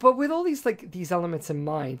 But with all these like these elements in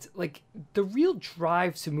mind, like the real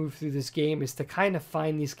drive to move through this game is to kind of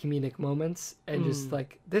find these comedic moments and just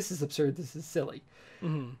like this is absurd, this is silly.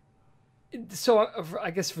 So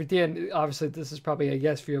I guess for Dan, obviously this is probably a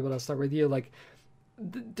yes for you, but I'll start with you. Like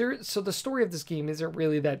so the story of this game isn't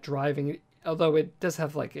really that driving, although it does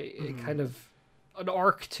have like a kind of an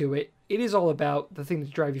arc to it. It is all about the thing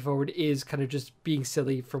that drive you forward is kind of just being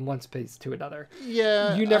silly from one space to another.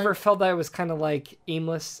 Yeah. You never felt that it was kind of like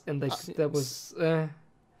aimless and like that was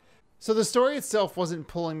So the story itself wasn't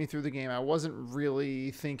pulling me through the game. I wasn't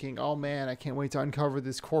really thinking, "Oh man, I can't wait to uncover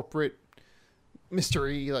this corporate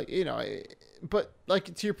mystery." Like but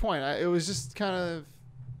like to your point, it was just kind of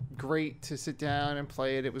great to sit down and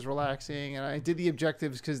play it. It was relaxing, and I did the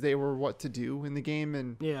objectives because they were what to do in the game,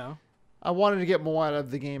 and yeah. I wanted to get more out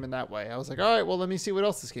of the game in that way. I was like, all right, well, let me see what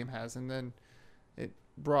else this game has. And then it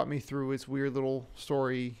brought me through its weird little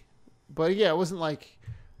story. But yeah, it wasn't like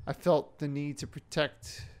I felt the need to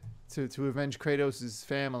protect, to avenge Kratos'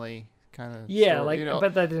 family kind of yeah, story, like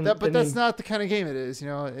but that didn't. but that's not the kind of game it is.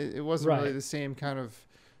 It wasn't really Right. the same kind of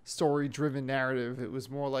story-driven narrative. It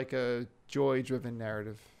was more like a joy-driven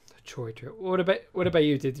narrative. Troy. What about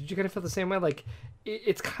you? Did you kind of feel the same way? Like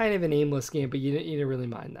it's kind of an aimless game, but you didn't really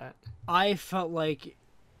mind that. I felt like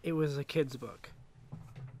it was a kid's book.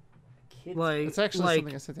 Like It's actually like,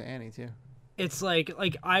 something I said to Annie, too. It's like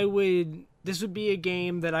this would be a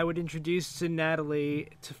game that I would introduce to Natalie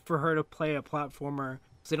for her to play a platformer.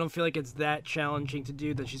 So I don't feel like it's that challenging to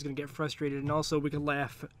do that she's gonna get frustrated, and also we could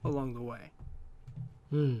laugh along the way.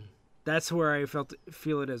 That's where I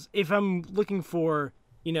feel it is. If I'm looking for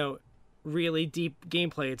really deep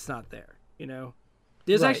gameplay, it's not there. You know,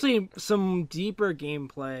 there's Right. actually some deeper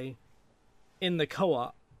gameplay in the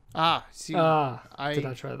co-op. See, Did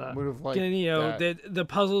not try that. would have liked And, you know, that. the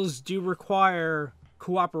puzzles do require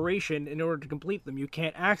cooperation in order to complete them. You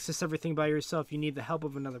can't access everything by yourself. You need the help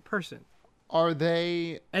of another person. Are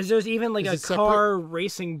they? As there's even like Is a it separate? car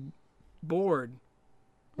racing board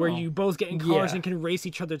where Oh. you both get in cars Yeah. and can race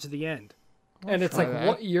each other to the end. And it's try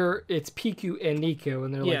like that. it's Piku and Niku,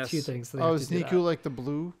 and they're like Yes. two things. So they Oh, have is to do Niku that. like the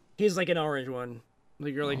blue? He's like an orange one.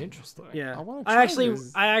 Like you're like, Interesting. yeah. I wanna I try actually,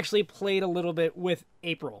 this. I actually played a little bit with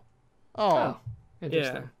April. Oh, Oh,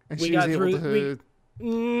 interesting. Yeah, and we she was got able through.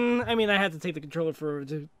 to. I mean, I had to take the controller for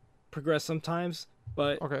to progress sometimes,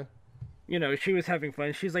 but Okay. you know, she was having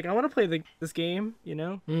fun. She's like, I want to play this game. You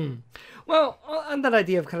know. Well, on that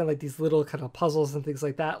idea of kind of like these little kind of puzzles and things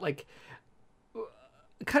like that, like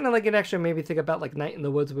kind of like it actually made me think about like Night in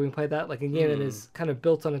the Woods when we played that, like a game that is kind of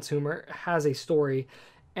built on its humor, has a story.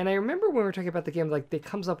 And I remember when we were talking about the game, like it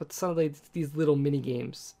comes up with some of these little mini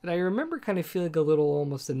games, and I remember kind of feeling a little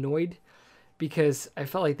almost annoyed because I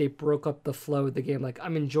felt like they broke up the flow of the game. Like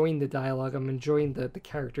I'm enjoying the dialogue, I'm enjoying the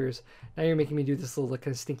characters. Now you're making me do this little like,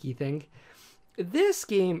 kind of stinky thing. This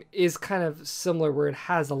game is kind of similar where it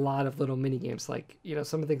has a lot of little mini games, like you know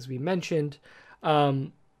some of the things we mentioned.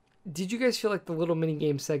 Did you guys feel like the little mini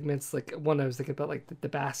game segments, like one I was thinking about, like the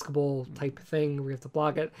basketball type thing where you have to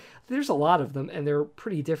block it? There's a lot of them, and they're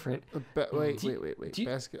pretty different. Wait. do you-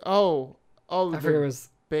 Basket. Oh, I forget it the was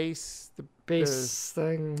base. The base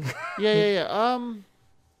thing. Yeah.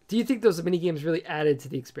 Do you think those mini games really added to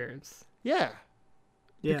the experience? Yeah.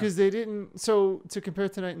 Yeah. Because they didn't. So to compare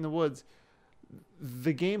to Night in the Woods,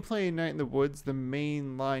 the gameplay in Night in the Woods, the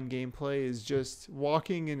main line gameplay is just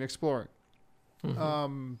walking and exploring.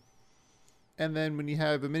 And then when you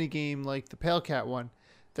have a mini game like the Pale Cat one,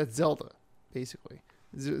 that's Zelda, basically.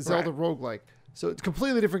 Zelda roguelike. So it's a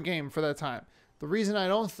completely different game for that time. The reason I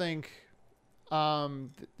don't think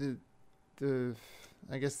the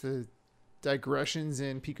I guess the digressions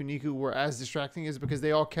in Piku Niku were as distracting is because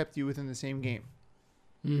they all kept you within the same game.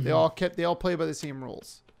 They all play by the same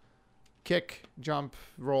rules. Kick, jump,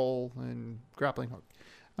 roll, and grappling hook.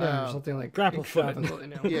 Yeah, or something like grapple foot. extravagantly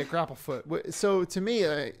new. Yeah, grapple foot. So to me,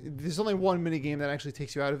 there's only one mini game that actually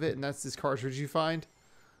takes you out of it, and that's this cartridge you find,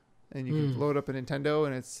 and you can load up a Nintendo,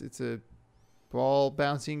 and it's a ball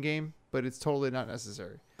bouncing game, but it's totally not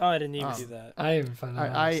necessary. Oh, I didn't even do that. I didn't find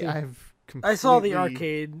that. I've completely, I saw the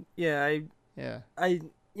arcade. Yeah, Yeah, I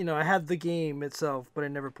had the game itself, but I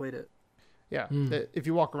never played it. yeah. If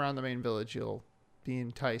you walk around the main village, you'll be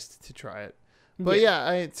enticed to try it. But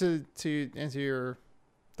yeah, to answer your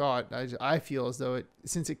thought, I feel as though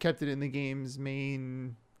since it kept it in the game's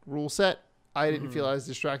main rule set, I didn't feel as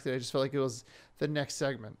distracted. I just felt like it was the next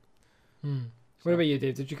segment. What about you,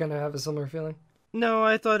 Dave? Did you kind of have a similar feeling? No,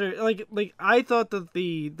 I thought it like I thought that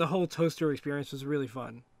the whole toaster experience was really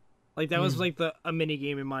fun. Like that was like a mini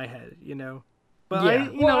game in my head, you know. But I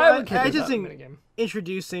would consider I just that a think minigame.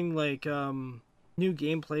 introducing like new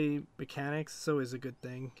gameplay mechanics is always a good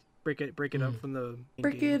thing. Break it up from the main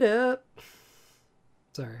Break game. it up.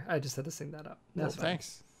 Sorry, I just had to sing that up. That's fine.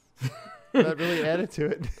 Thanks. That really added to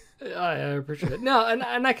it. I appreciate it. No, and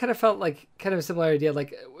I kind of felt like kind of a similar idea,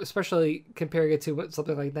 like especially comparing it to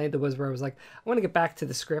something like Night of the Woods, where I was like, I want to get back to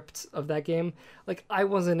the script of that game. Like I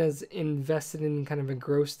wasn't as invested in, kind of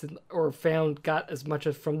engrossed in, or got as much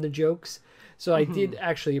as from the jokes. So I did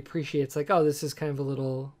actually appreciate. It's like, oh, this is kind of a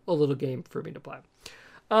little game for me to play.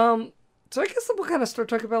 So I guess we'll kind of start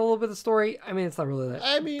talking about a little bit of the story. I mean, it's not really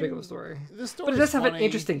that big of a story, The story, but it does have an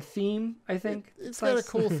interesting theme. I think It's got a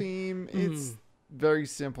cool theme. It's very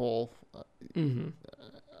simple. I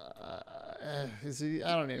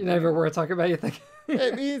don't know. Never worth talking about. You think?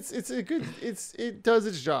 I mean, it's a good. It does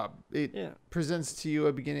its job. It Yeah. presents to you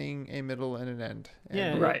a beginning, a middle, and an end. And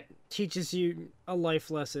Yeah, Right. Teaches you a life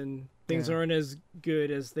lesson. Things Yeah. aren't as good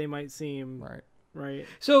as they might seem. Right. Right.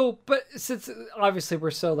 So, but since obviously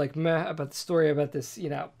we're so like meh about the story about this,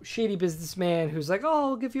 shady businessman who's like, oh,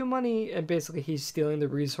 I'll give you money, and basically he's stealing the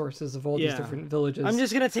resources of all these Yeah. different villages. I'm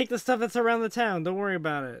just gonna take the stuff that's around the town. Don't worry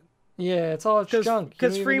about it. yeah, it's all junk.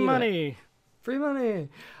 Because free money. Free money.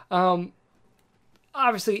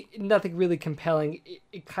 Obviously, nothing really compelling.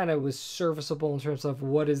 It kind of was serviceable in terms of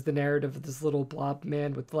what is the narrative of this little blob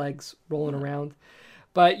man with legs rolling around,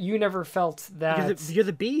 but you never felt that You're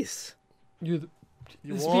the beast. this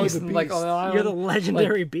are beast, the like beast. on the island, You're the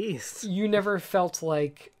legendary beast. you never felt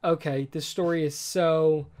like, okay, this story is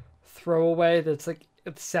so throwaway that's like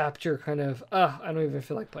it sapped your kind of I don't even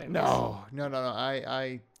feel like playing this. No.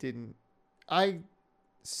 I didn't. I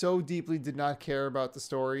so deeply did not care about the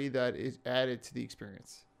story that it added to the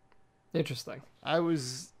experience. Interesting. I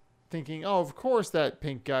was thinking, oh, of course that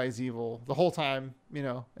pink guy's evil the whole time,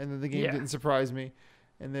 and then the game Yeah. didn't surprise me.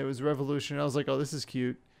 And there was Revolution. I was like, oh, this is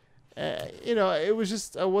cute. It was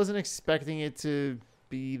just, I wasn't expecting it to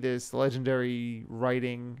be this legendary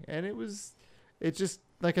writing. And it just,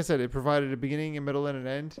 like I said, it provided a beginning, a middle, and an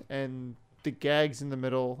end. And the gags in the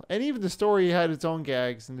middle, and even the story had its own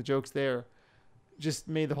gags and the jokes there, just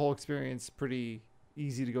made the whole experience pretty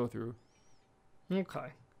easy to go through. Okay.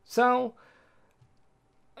 So,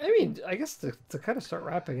 I mean, I guess to kind of start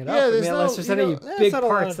wrapping it Yeah, up, there's unless no- there's you any know, that's big not a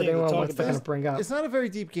lot parts of that things to anyone talk wants to about. kind of bring up. It's not a very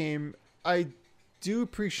deep game. I do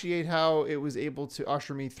appreciate how it was able to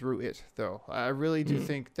usher me through it, though. I really do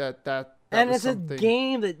think that And was it's something. a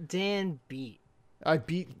game that Dan beat. I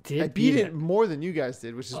beat Did beat beat it it. more than you guys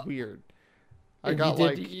did, which is weird. I you got did-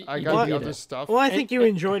 like you- I you got did the beat other it. stuff. Well, I think you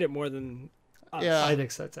enjoyed it more than us. Yeah. I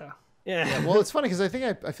think so too. Yeah. Well, it's funny because I think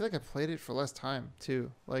I feel like I played it for less time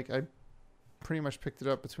too. Like I pretty much picked it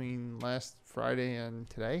up between last Friday and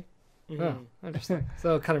today. Oh, interesting.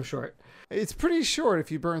 So kind of short. It's pretty short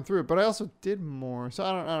if you burn through it, but I also did more, so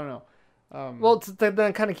I don't know. Well, to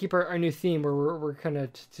then kind of keep our new theme where we're kind of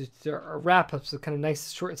to our wrap up, so kind of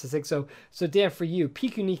nice, short and succinct. So Dan, for you,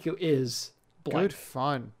 Piku Niku is blank. Good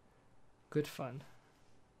fun. Good fun.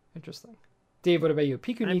 Interesting. Dave, what about you?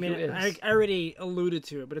 Piku I Niku mean, is. I already alluded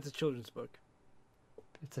to it, but it's a children's book.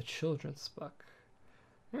 It's a children's book.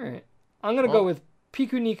 All right. I'm gonna go Well- with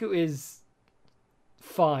Piku Niku is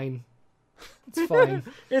fine. It's fine.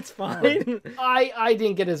 It's fine. I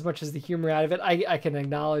didn't get as much as the humor out of it. I can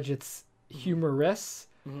acknowledge it's humorous,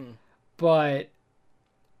 but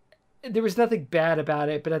there was nothing bad about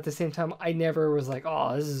it. But at the same time, I never was like,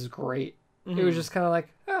 oh, this is great. It was just kind of like,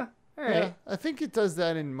 all right. Yeah, I think it does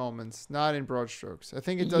that in moments, not in broad strokes. I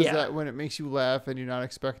think it does Yeah. that when it makes you laugh and you're not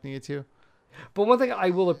expecting it to. But one thing I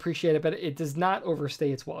will appreciate about it does not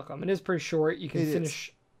overstay its welcome. It is pretty short. You can It is.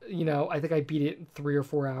 finish. I think I beat it in 3 or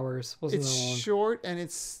 4 hours. Wasn't It's that long? short and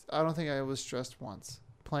I don't think I was stressed once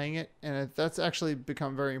playing it, and that's actually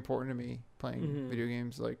become very important to me playing video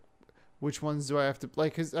games. Like, which ones do I have to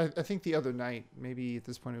like? Because I think the other night, maybe at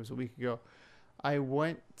this point it was a week ago, I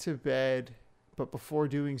went to bed, but before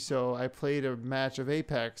doing so, I played a match of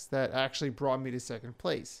Apex that actually brought me to second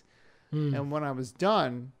place. And when I was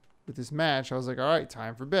done with this match, I was like, all right,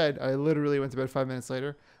 time for bed. I literally went to bed 5 minutes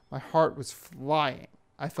later. My heart was flying.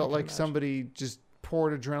 I felt like somebody just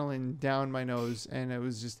poured adrenaline down my nose, and it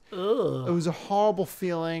was just, Ugh. it was a horrible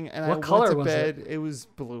feeling. And What I color went to was bed. It was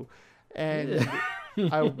blue. And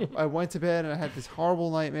I went to bed, and I had this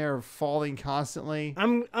horrible nightmare of falling constantly.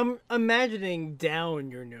 I'm imagining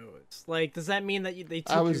down your nose. Like, does that mean that they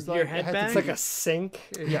I took was your like- I head had to back? It's like a sink.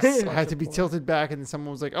 Yes, I had to be tilted back, and then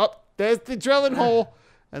someone was like, "Oh, there's the adrenaline hole,"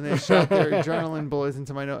 and they shot their adrenaline bullets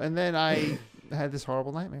into my nose, and then I had this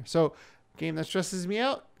horrible nightmare. So, game that stresses me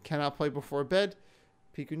out, cannot play before bed.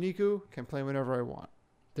 Piku Niku can play whenever I want.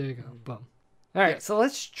 There you go. Boom. All right, Yeah. so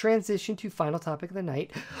let's transition to final topic of the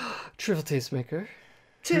night. Trivial Tastemaker.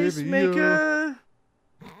 Tastemaker.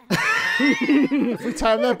 If we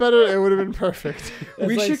timed that better, it would have been perfect.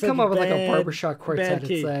 We like should such come up with like a bad- barbershop quartet. bad It's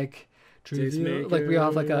cake. like trivial, like we all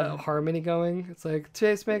have like a harmony going. It's like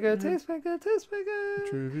Tastemaker, Tastemaker,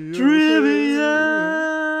 Tastemaker. Trivia.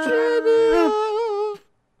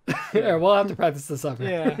 Yeah, we'll have to practice this up.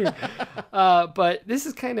 Yeah. But this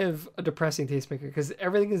is kind of a depressing Tastemaker because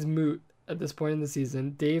everything is moot at this point in the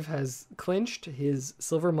season. Dave has clinched his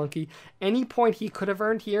silver monkey. Any point he could have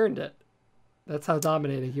earned, he earned it. That's how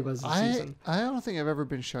dominating he was this season. I don't think I've ever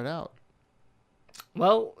been shut out.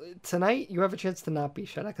 Well, tonight you have a chance to not be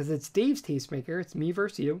shut out because it's Dave's Tastemaker. It's me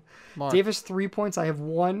versus you. Mark, Dave has 3 points. I have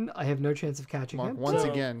 1. I have no chance of catching Mark, him. once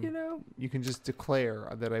So, again, you you can just declare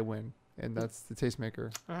that I win, and that's the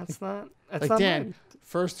Tastemaker. that's not. That's Like not Dan, mine.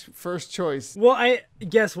 first choice. Well, I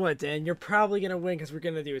guess what, Dan? You're probably gonna win because we're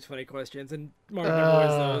gonna do 20 questions, and Mark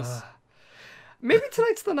knows those. Maybe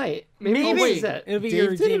tonight's the night. Maybe, Maybe. this is it. It'll be your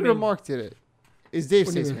Dave did it or gaming- Mark did it? Is Dave's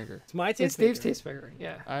What do you mean? Tastemaker? It's my It's tastemaker. Dave's Tastemaker.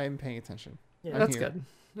 Yeah. I'm paying attention. Yeah. I'm That's here. good.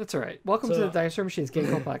 That's all right. Welcome to So- the Dinosaur Machines Game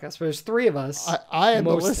Club Podcast, where there's 3 of us. I am the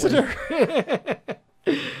Mostly. listener.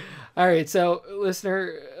 All right, so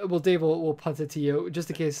listener, well, Dave will punt it to you, just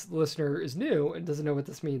in case the listener is new and doesn't know what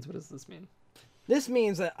this means. What does this mean? This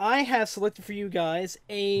means that I have selected for you guys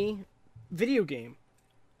a video game.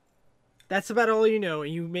 That's about all you know,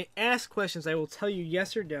 and you may ask questions. I will tell you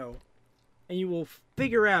yes or no, and you will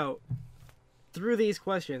figure out through these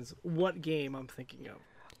questions what game I'm thinking of.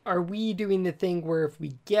 Are we doing the thing where if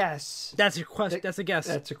we guess, That's a question. That's a guess.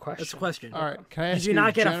 that's a question? That's a question. All right. Can I You ask do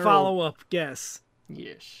not get a general- follow-up guess.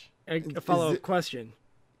 Yes. A follow-up it- question.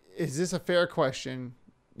 Is this a fair question?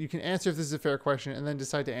 You can answer if this is a fair question, and then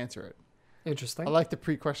decide to answer it. Interesting. I like the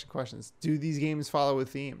pre-question questions. Do these games follow a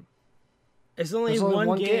theme? It's only There's only one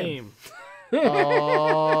one game.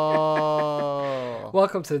 Oh.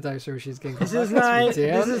 Welcome to the Dinosaur Machines game. This Club is Podcast not. with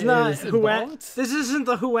Dan This is not. is Who am? involved. This isn't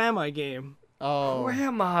the Who Am I game. Oh. Where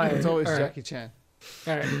am I? It's always All right. Jackie Chan.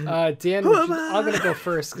 All right, Dan. Who am I'm I? gonna go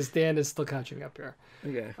first because Dan is still catching up here.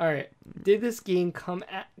 Okay. All right. Did this game come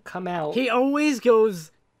out? He always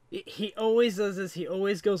goes. He always does this. He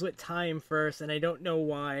always goes with time first, and I don't know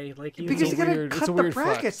why. Like he's because a you gotta weird- it's cut a the weird flex.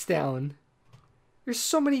 brackets down. There's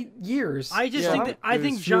so many years. I just Yeah. think that, I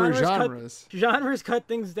There's think fewer genres cut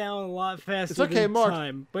things down a lot faster It's okay, than Mark.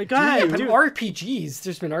 time. But go ahead, but dude. RPGs.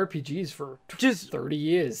 There's been RPGs for Just 30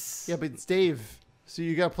 years. Yeah, but it's Dave. So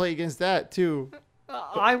you got to play against that too.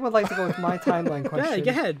 I would like to go with my timeline question. yeah,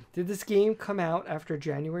 go ahead. Did this game come out after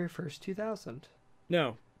January 1st, 2000?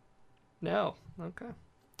 No, No. Okay.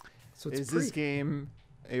 So it's Is this pre. game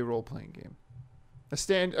a role-playing game?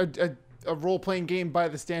 A role-playing game by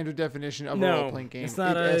the standard definition of a No, role-playing game. it's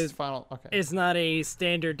not It a- has final. Okay. it's not a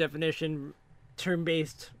standard definition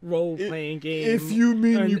turn-based role-playing game. If you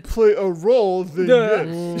mean And- you play a role, then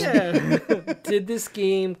yes. yeah. Did this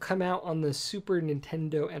game come out on the Super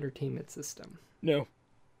Nintendo Entertainment System? No,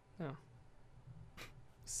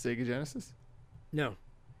 Sega Genesis. no,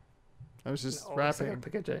 I was just Oh, rapping. Sega,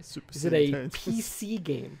 pick a J. Super Is it a Nintendo. PC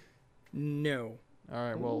game? no. All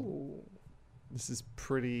right. Well, Ooh. this is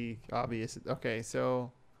pretty obvious. Okay,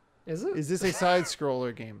 so Is it? is this a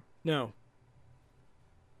side-scroller game? No.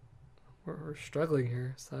 We're struggling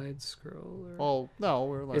here. Side scroller. Well, no,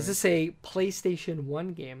 we're learning. Is this a PlayStation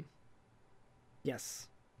 1 game? Yes.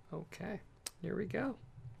 Okay. Here we go.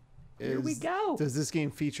 Here we Is- go. Does this game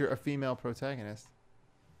feature a female protagonist?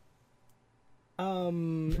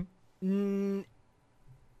 N- n-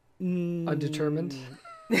 Undetermined?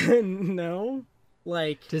 no.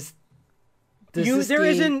 Like Does you, this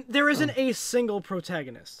there game... there isn't a single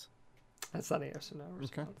protagonist. That's not a yes or no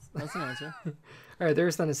Okay, response. that's an answer. All right,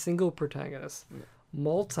 there's not a single protagonist.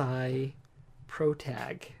 Multi-protag.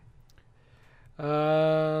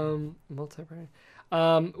 Multi-protag.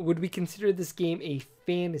 Would we consider this game a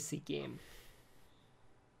fantasy game?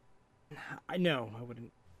 No, I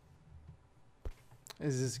wouldn't.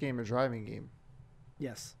 Is this game a driving game?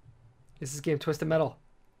 Yes. Is this game Twisted Metal?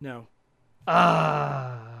 No.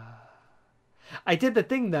 I did the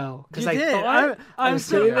thing though because You I did. thought I'm was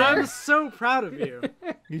so doing that. I'm so proud of you.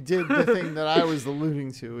 You did the thing that I was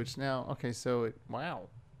alluding to, which now, okay, so wow.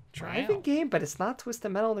 driving Wow. game, but it's not Twisted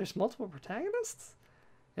Metal. There's multiple protagonists.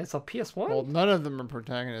 It's a PS1. Well, none of them are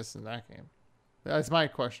protagonists in that game. That's my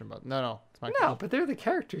question about. No, it's my no, question. but they're the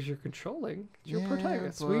characters you're controlling. It's your Yeah,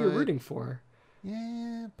 protagonists. Who you're but- rooting for.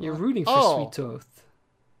 Yeah, You're but- rooting for oh, Sweet Tooth.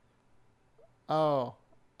 Oh,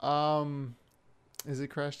 is it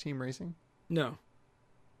Crash Team Racing? No.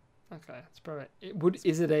 Okay, that's probably.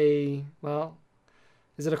 Is it a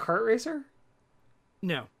kart racer?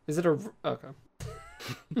 No. Is it a okay?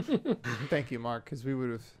 Thank you, Mark, because we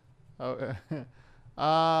would have. Oh,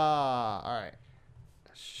 all right.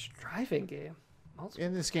 Driving game. Multiple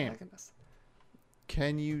In this game, protagonists.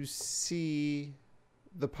 can you see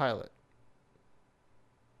the pilot?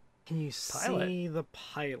 Can you Pilot. see the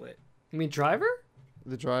pilot? You mean driver?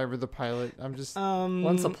 The driver, the pilot. I'm just.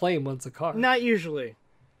 One's a plane, one's a car. Not usually.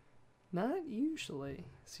 Not usually.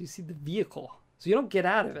 So you see the vehicle. So you don't get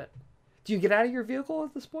out of it. Do you get out of your vehicle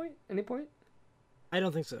at this point? Any point? I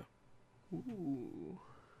don't think so. Ooh.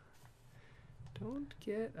 Don't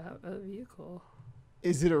get out of the vehicle.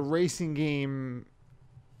 Is it a racing game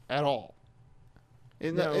at all?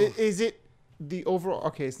 No. Is it the overall?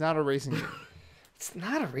 Okay, it's not a racing game. It's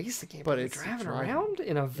not a racing game, But but you're it's driving driving. around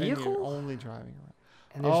in a And you're vehicle, only driving around.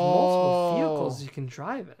 and there's multiple vehicles Oh. you can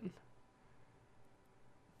drive in.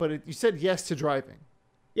 But you said yes to driving.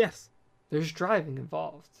 Yes. There's driving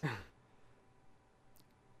involved.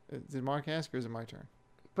 Did Mark ask or is it my turn?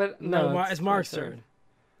 But No, no, it's Mark's turn.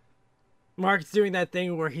 Mark's doing that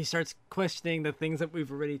thing where he starts questioning the things that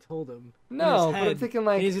we've already told him. in No, his but I'm head. thinking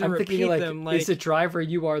like He's gonna I'm thinking repeat like, them, is the driver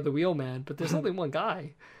you are the wheelman? But there's only one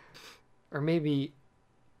guy, or maybe.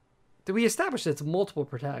 Did we establish that it's multiple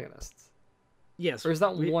protagonists? Yes. Or is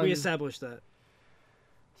that we, one- We established that.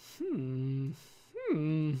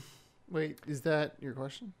 Wait, is that your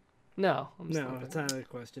question? No, I'm just No, thinking. it's not a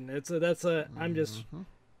question. That's a. I'm just.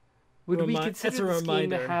 Would we It's consider a this game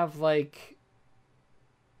to reminder. have like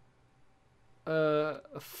a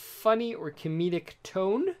funny or comedic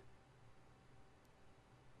tone?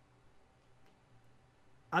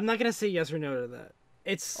 I'm not gonna say yes or no to that.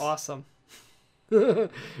 It's Awesome.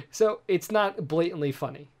 So it's not blatantly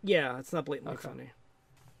funny. yeah. It's not blatantly Okay. funny.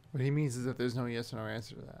 What he means is that there's no yes or no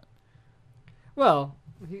answer to that. Well,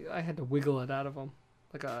 I had to wiggle it out of him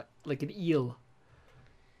like an eel.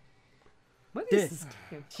 What is this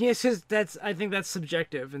game? Yeah, it's just I think that's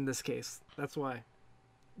subjective in this case. That's why.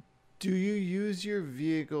 Do you use your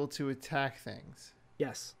vehicle to attack things?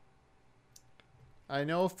 Yes. I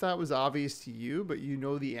know if that was obvious to you, but you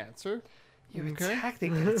know the answer. You're Okay.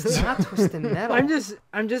 attacking. It's not Twisted Metal.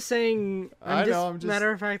 I'm just saying. I know, I'm just-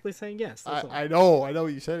 matter of factly saying yes. That's all. I know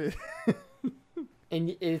you said it.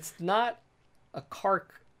 And it's not a car.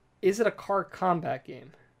 Is it a car combat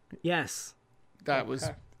game? Yes. That was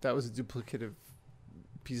a duplicative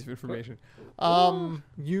piece of information. Do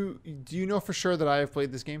you know for sure that I have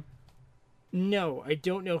played this game? No, I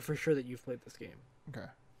don't know for sure that you've played this game. Okay.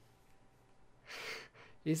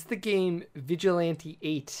 Is the game Vigilante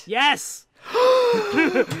 8? Yes.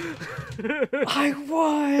 I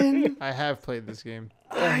won! I have played this game.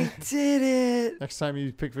 I did it! Next time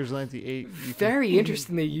you pick Vigilante 8, you can... Very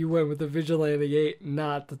interesting that you went with the Vigilante 8,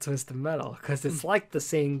 not the Twisted Metal, because it's like the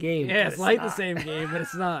same game. Yeah, but it's like the not. same game, but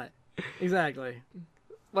it's not. Exactly.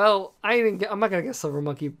 Well, I'm not gonna get Silver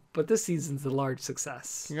Monkey, but this season's a large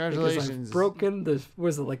success. Because Congratulations. I've broken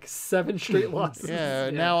was it like 7 straight losses?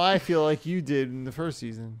 Yeah, now I feel like you did in the first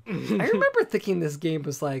season. I remember thinking this game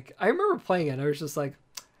was like, I remember playing it, and I was just like,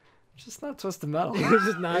 it's just not Twisted Metal. It's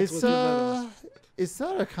just not. It's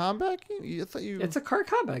not a combat game? I thought you... It's a car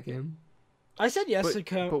combat game. I said yes but,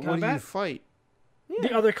 to but what do you combat. fight?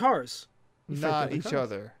 The other cars. You fight Not the each cars.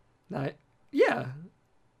 other. Yeah.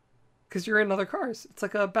 Because you're in other cars. It's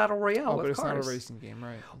like a battle royale Oh, with but it's cars. not a racing game,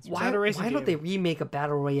 right? That's right. Why, not a racing why don't they game. remake a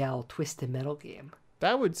battle royale Twisted Metal game?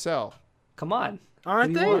 That would sell. Come on.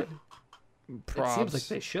 Aren't What do you they? want? Props. It seems like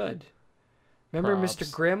they should. Remember Props.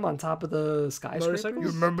 Mr. Grimm on top of the skyscraper? Motorcycles?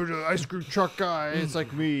 You remember the ice cream truck guy? It's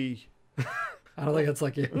like me. I don't think it's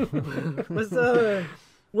like you.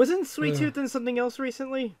 Wasn't Sweet Tooth in something else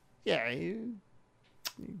recently? Yeah.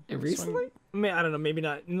 Recently? I mean, I don't know. Maybe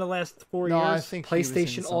not in the last 4 No, I years. think he was in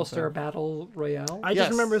PlayStation All Star something. Battle Royale? I Yes.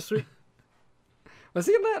 just remember Sweet. Was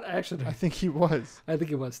he in that? Actually, I think he was. I think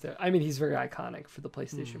he was too. I mean, he's very iconic for the Hmm.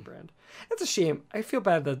 PlayStation brand. It's a shame. I feel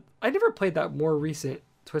bad that I never played that more recent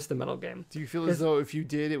Twisted Metal game. Do you feel as though if you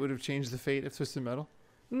did, it would have changed the fate of Twisted Metal?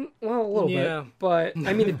 Well, a little Yeah. bit. But,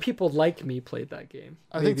 I mean, if people like me played that game.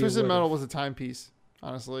 I think maybe it Twisted would've. Metal was a timepiece,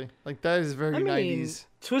 honestly. Like, that is very I mean, 90s.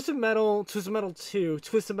 Twisted Metal 2,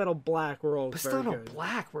 Twisted Metal Black were all But very Stone good.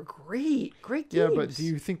 Black were great. Great Yeah, games. but do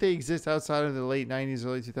you think they exist outside of the late 90s,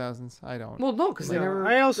 early 2000s? I don't. Well, no, because they No, never.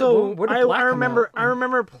 I also When did I Black come remember out? I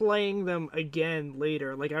remember playing them again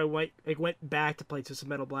later. Like I went back to play Twisted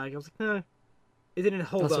Metal Black. I was like, it didn't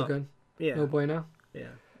hold Not so up. good. Yeah, No bueno. yeah.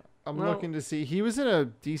 I'm well- looking to see. He was in a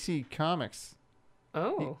DC Comics,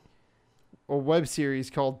 Oh. a web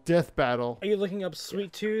series called Death Battle. Are you looking up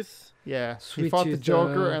Sweet Tooth? Yeah, he Sweet fought the Tooth,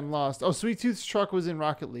 Joker uh, and lost. Oh, Sweet Tooth's truck was in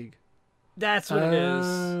Rocket League. That's what it is.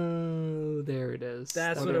 Oh, there it is.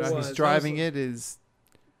 That's Whether what or it not was. he's driving it is.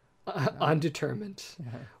 Undetermined.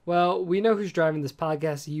 Well, we know who's driving this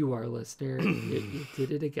podcast. You are, listener. You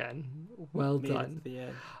did it again. Well Made it to done. the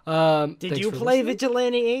end. Did Did you play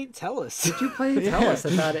Vigilante 8? Tell us. Did you play? Tell us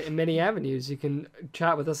about it in many avenues. You can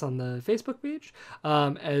chat with us on the Facebook page,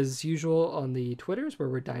 as usual on the Twitters where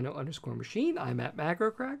we're Dino_Machine. I'm at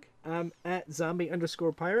MagroCrack. I'm at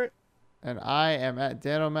zombie_pirate. And I am at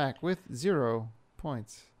Dan O'Mac with 0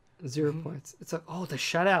 points. 0 points. It's like, the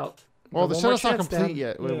shutout. Well, the One more shut's not chance, complete Dan.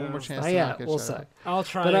 yet. We have Yeah. one more chance Not to yet. not get We'll shut see. out. I'll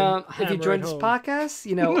try. But and if you hammer joined it this home.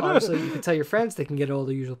 podcast, obviously you can tell your friends. They can get all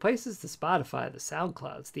the usual places: the Spotify, the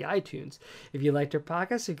SoundClouds, the iTunes. If you liked our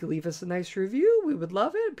podcast, you can leave us a nice review. We would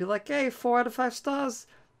love it. Be like, hey, 4 out of 5 stars.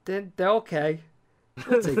 Then they're okay.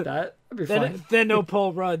 We'll take that. That'd be fine. Then no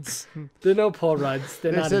Paul Rudds. They're no Paul Rudds.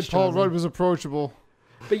 They're They not said as Paul charming. Rudd was approachable.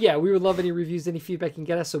 But yeah, we would love any reviews, any feedback you can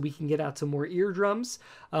get us, so we can get out to more eardrums.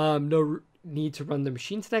 Need to run the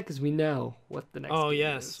machine tonight because we know what the next. Oh game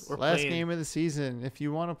yes, is. we're Last playing. game of the season, if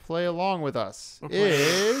you want to play along with us, playing.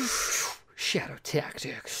 is Shadow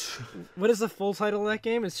Tactics. What is the full title of that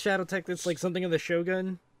game? Is Shadow Tactics like something of the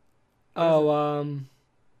Shogun? Oh,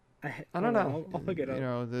 I don't know. I'll look it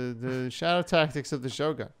up. the Shadow Tactics of the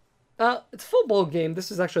Shogun. It's a football game. This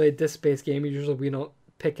is actually a disc-based game. Usually we don't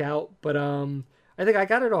pick out, but I think I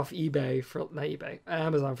got it off eBay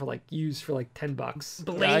Amazon for used for $10.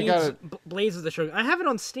 Blades, Yeah, I got Blades of the Shogun. I have it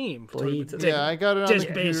on Steam. Blades of- Yeah, I got it on the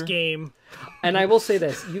Disc-based computer. game. And I will say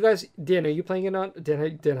this: you guys, Dan, are you playing it on?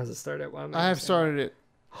 Dan hasn't started. Well, I have started it.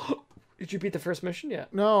 Did you beat the first mission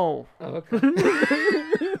yet? No, Oh, okay.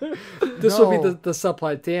 This will be No. the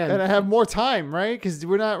subplot, Dan. and I have more time, right? Because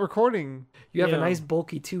we're not recording. You have a Yeah. nice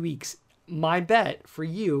bulky 2 weeks. My bet for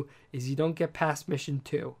you is you don't get past mission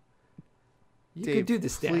 2. You Dave, could do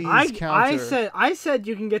this, Dan. please counter. I said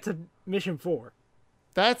you can get to mission 4.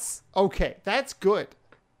 That's okay. That's good.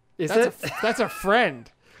 Is That's a friend.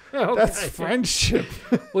 Okay. That's friendship.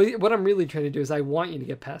 Well, what I'm really trying to do is I want you to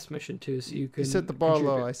get past mission 2 so you can You set the bar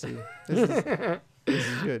low. I contribute. see. This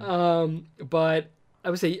is good. But I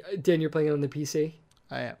would say, Dan, you're playing it on the PC.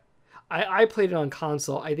 I am. I played it on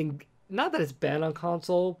console. I think not that it's bad on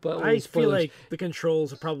console, but I feel spoilers, like the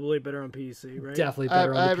controls are probably better on PC, right? definitely I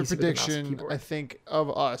better on the have a PC with the mouse and prediction. keyboard. I think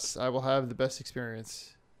of us, I will have the best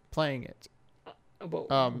experience playing it.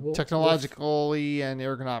 Well, Technologically and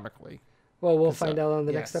ergonomically. we'll find out on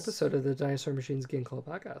the next yes. episode of the Dinosaur Machines Game Club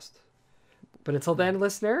podcast. But until then,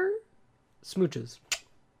 listener, smooches.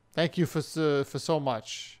 Thank you for so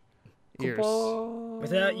much. Ears. Goodbye.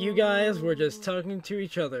 Without you guys, we're just talking to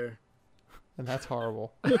each other. And that's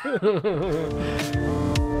horrible.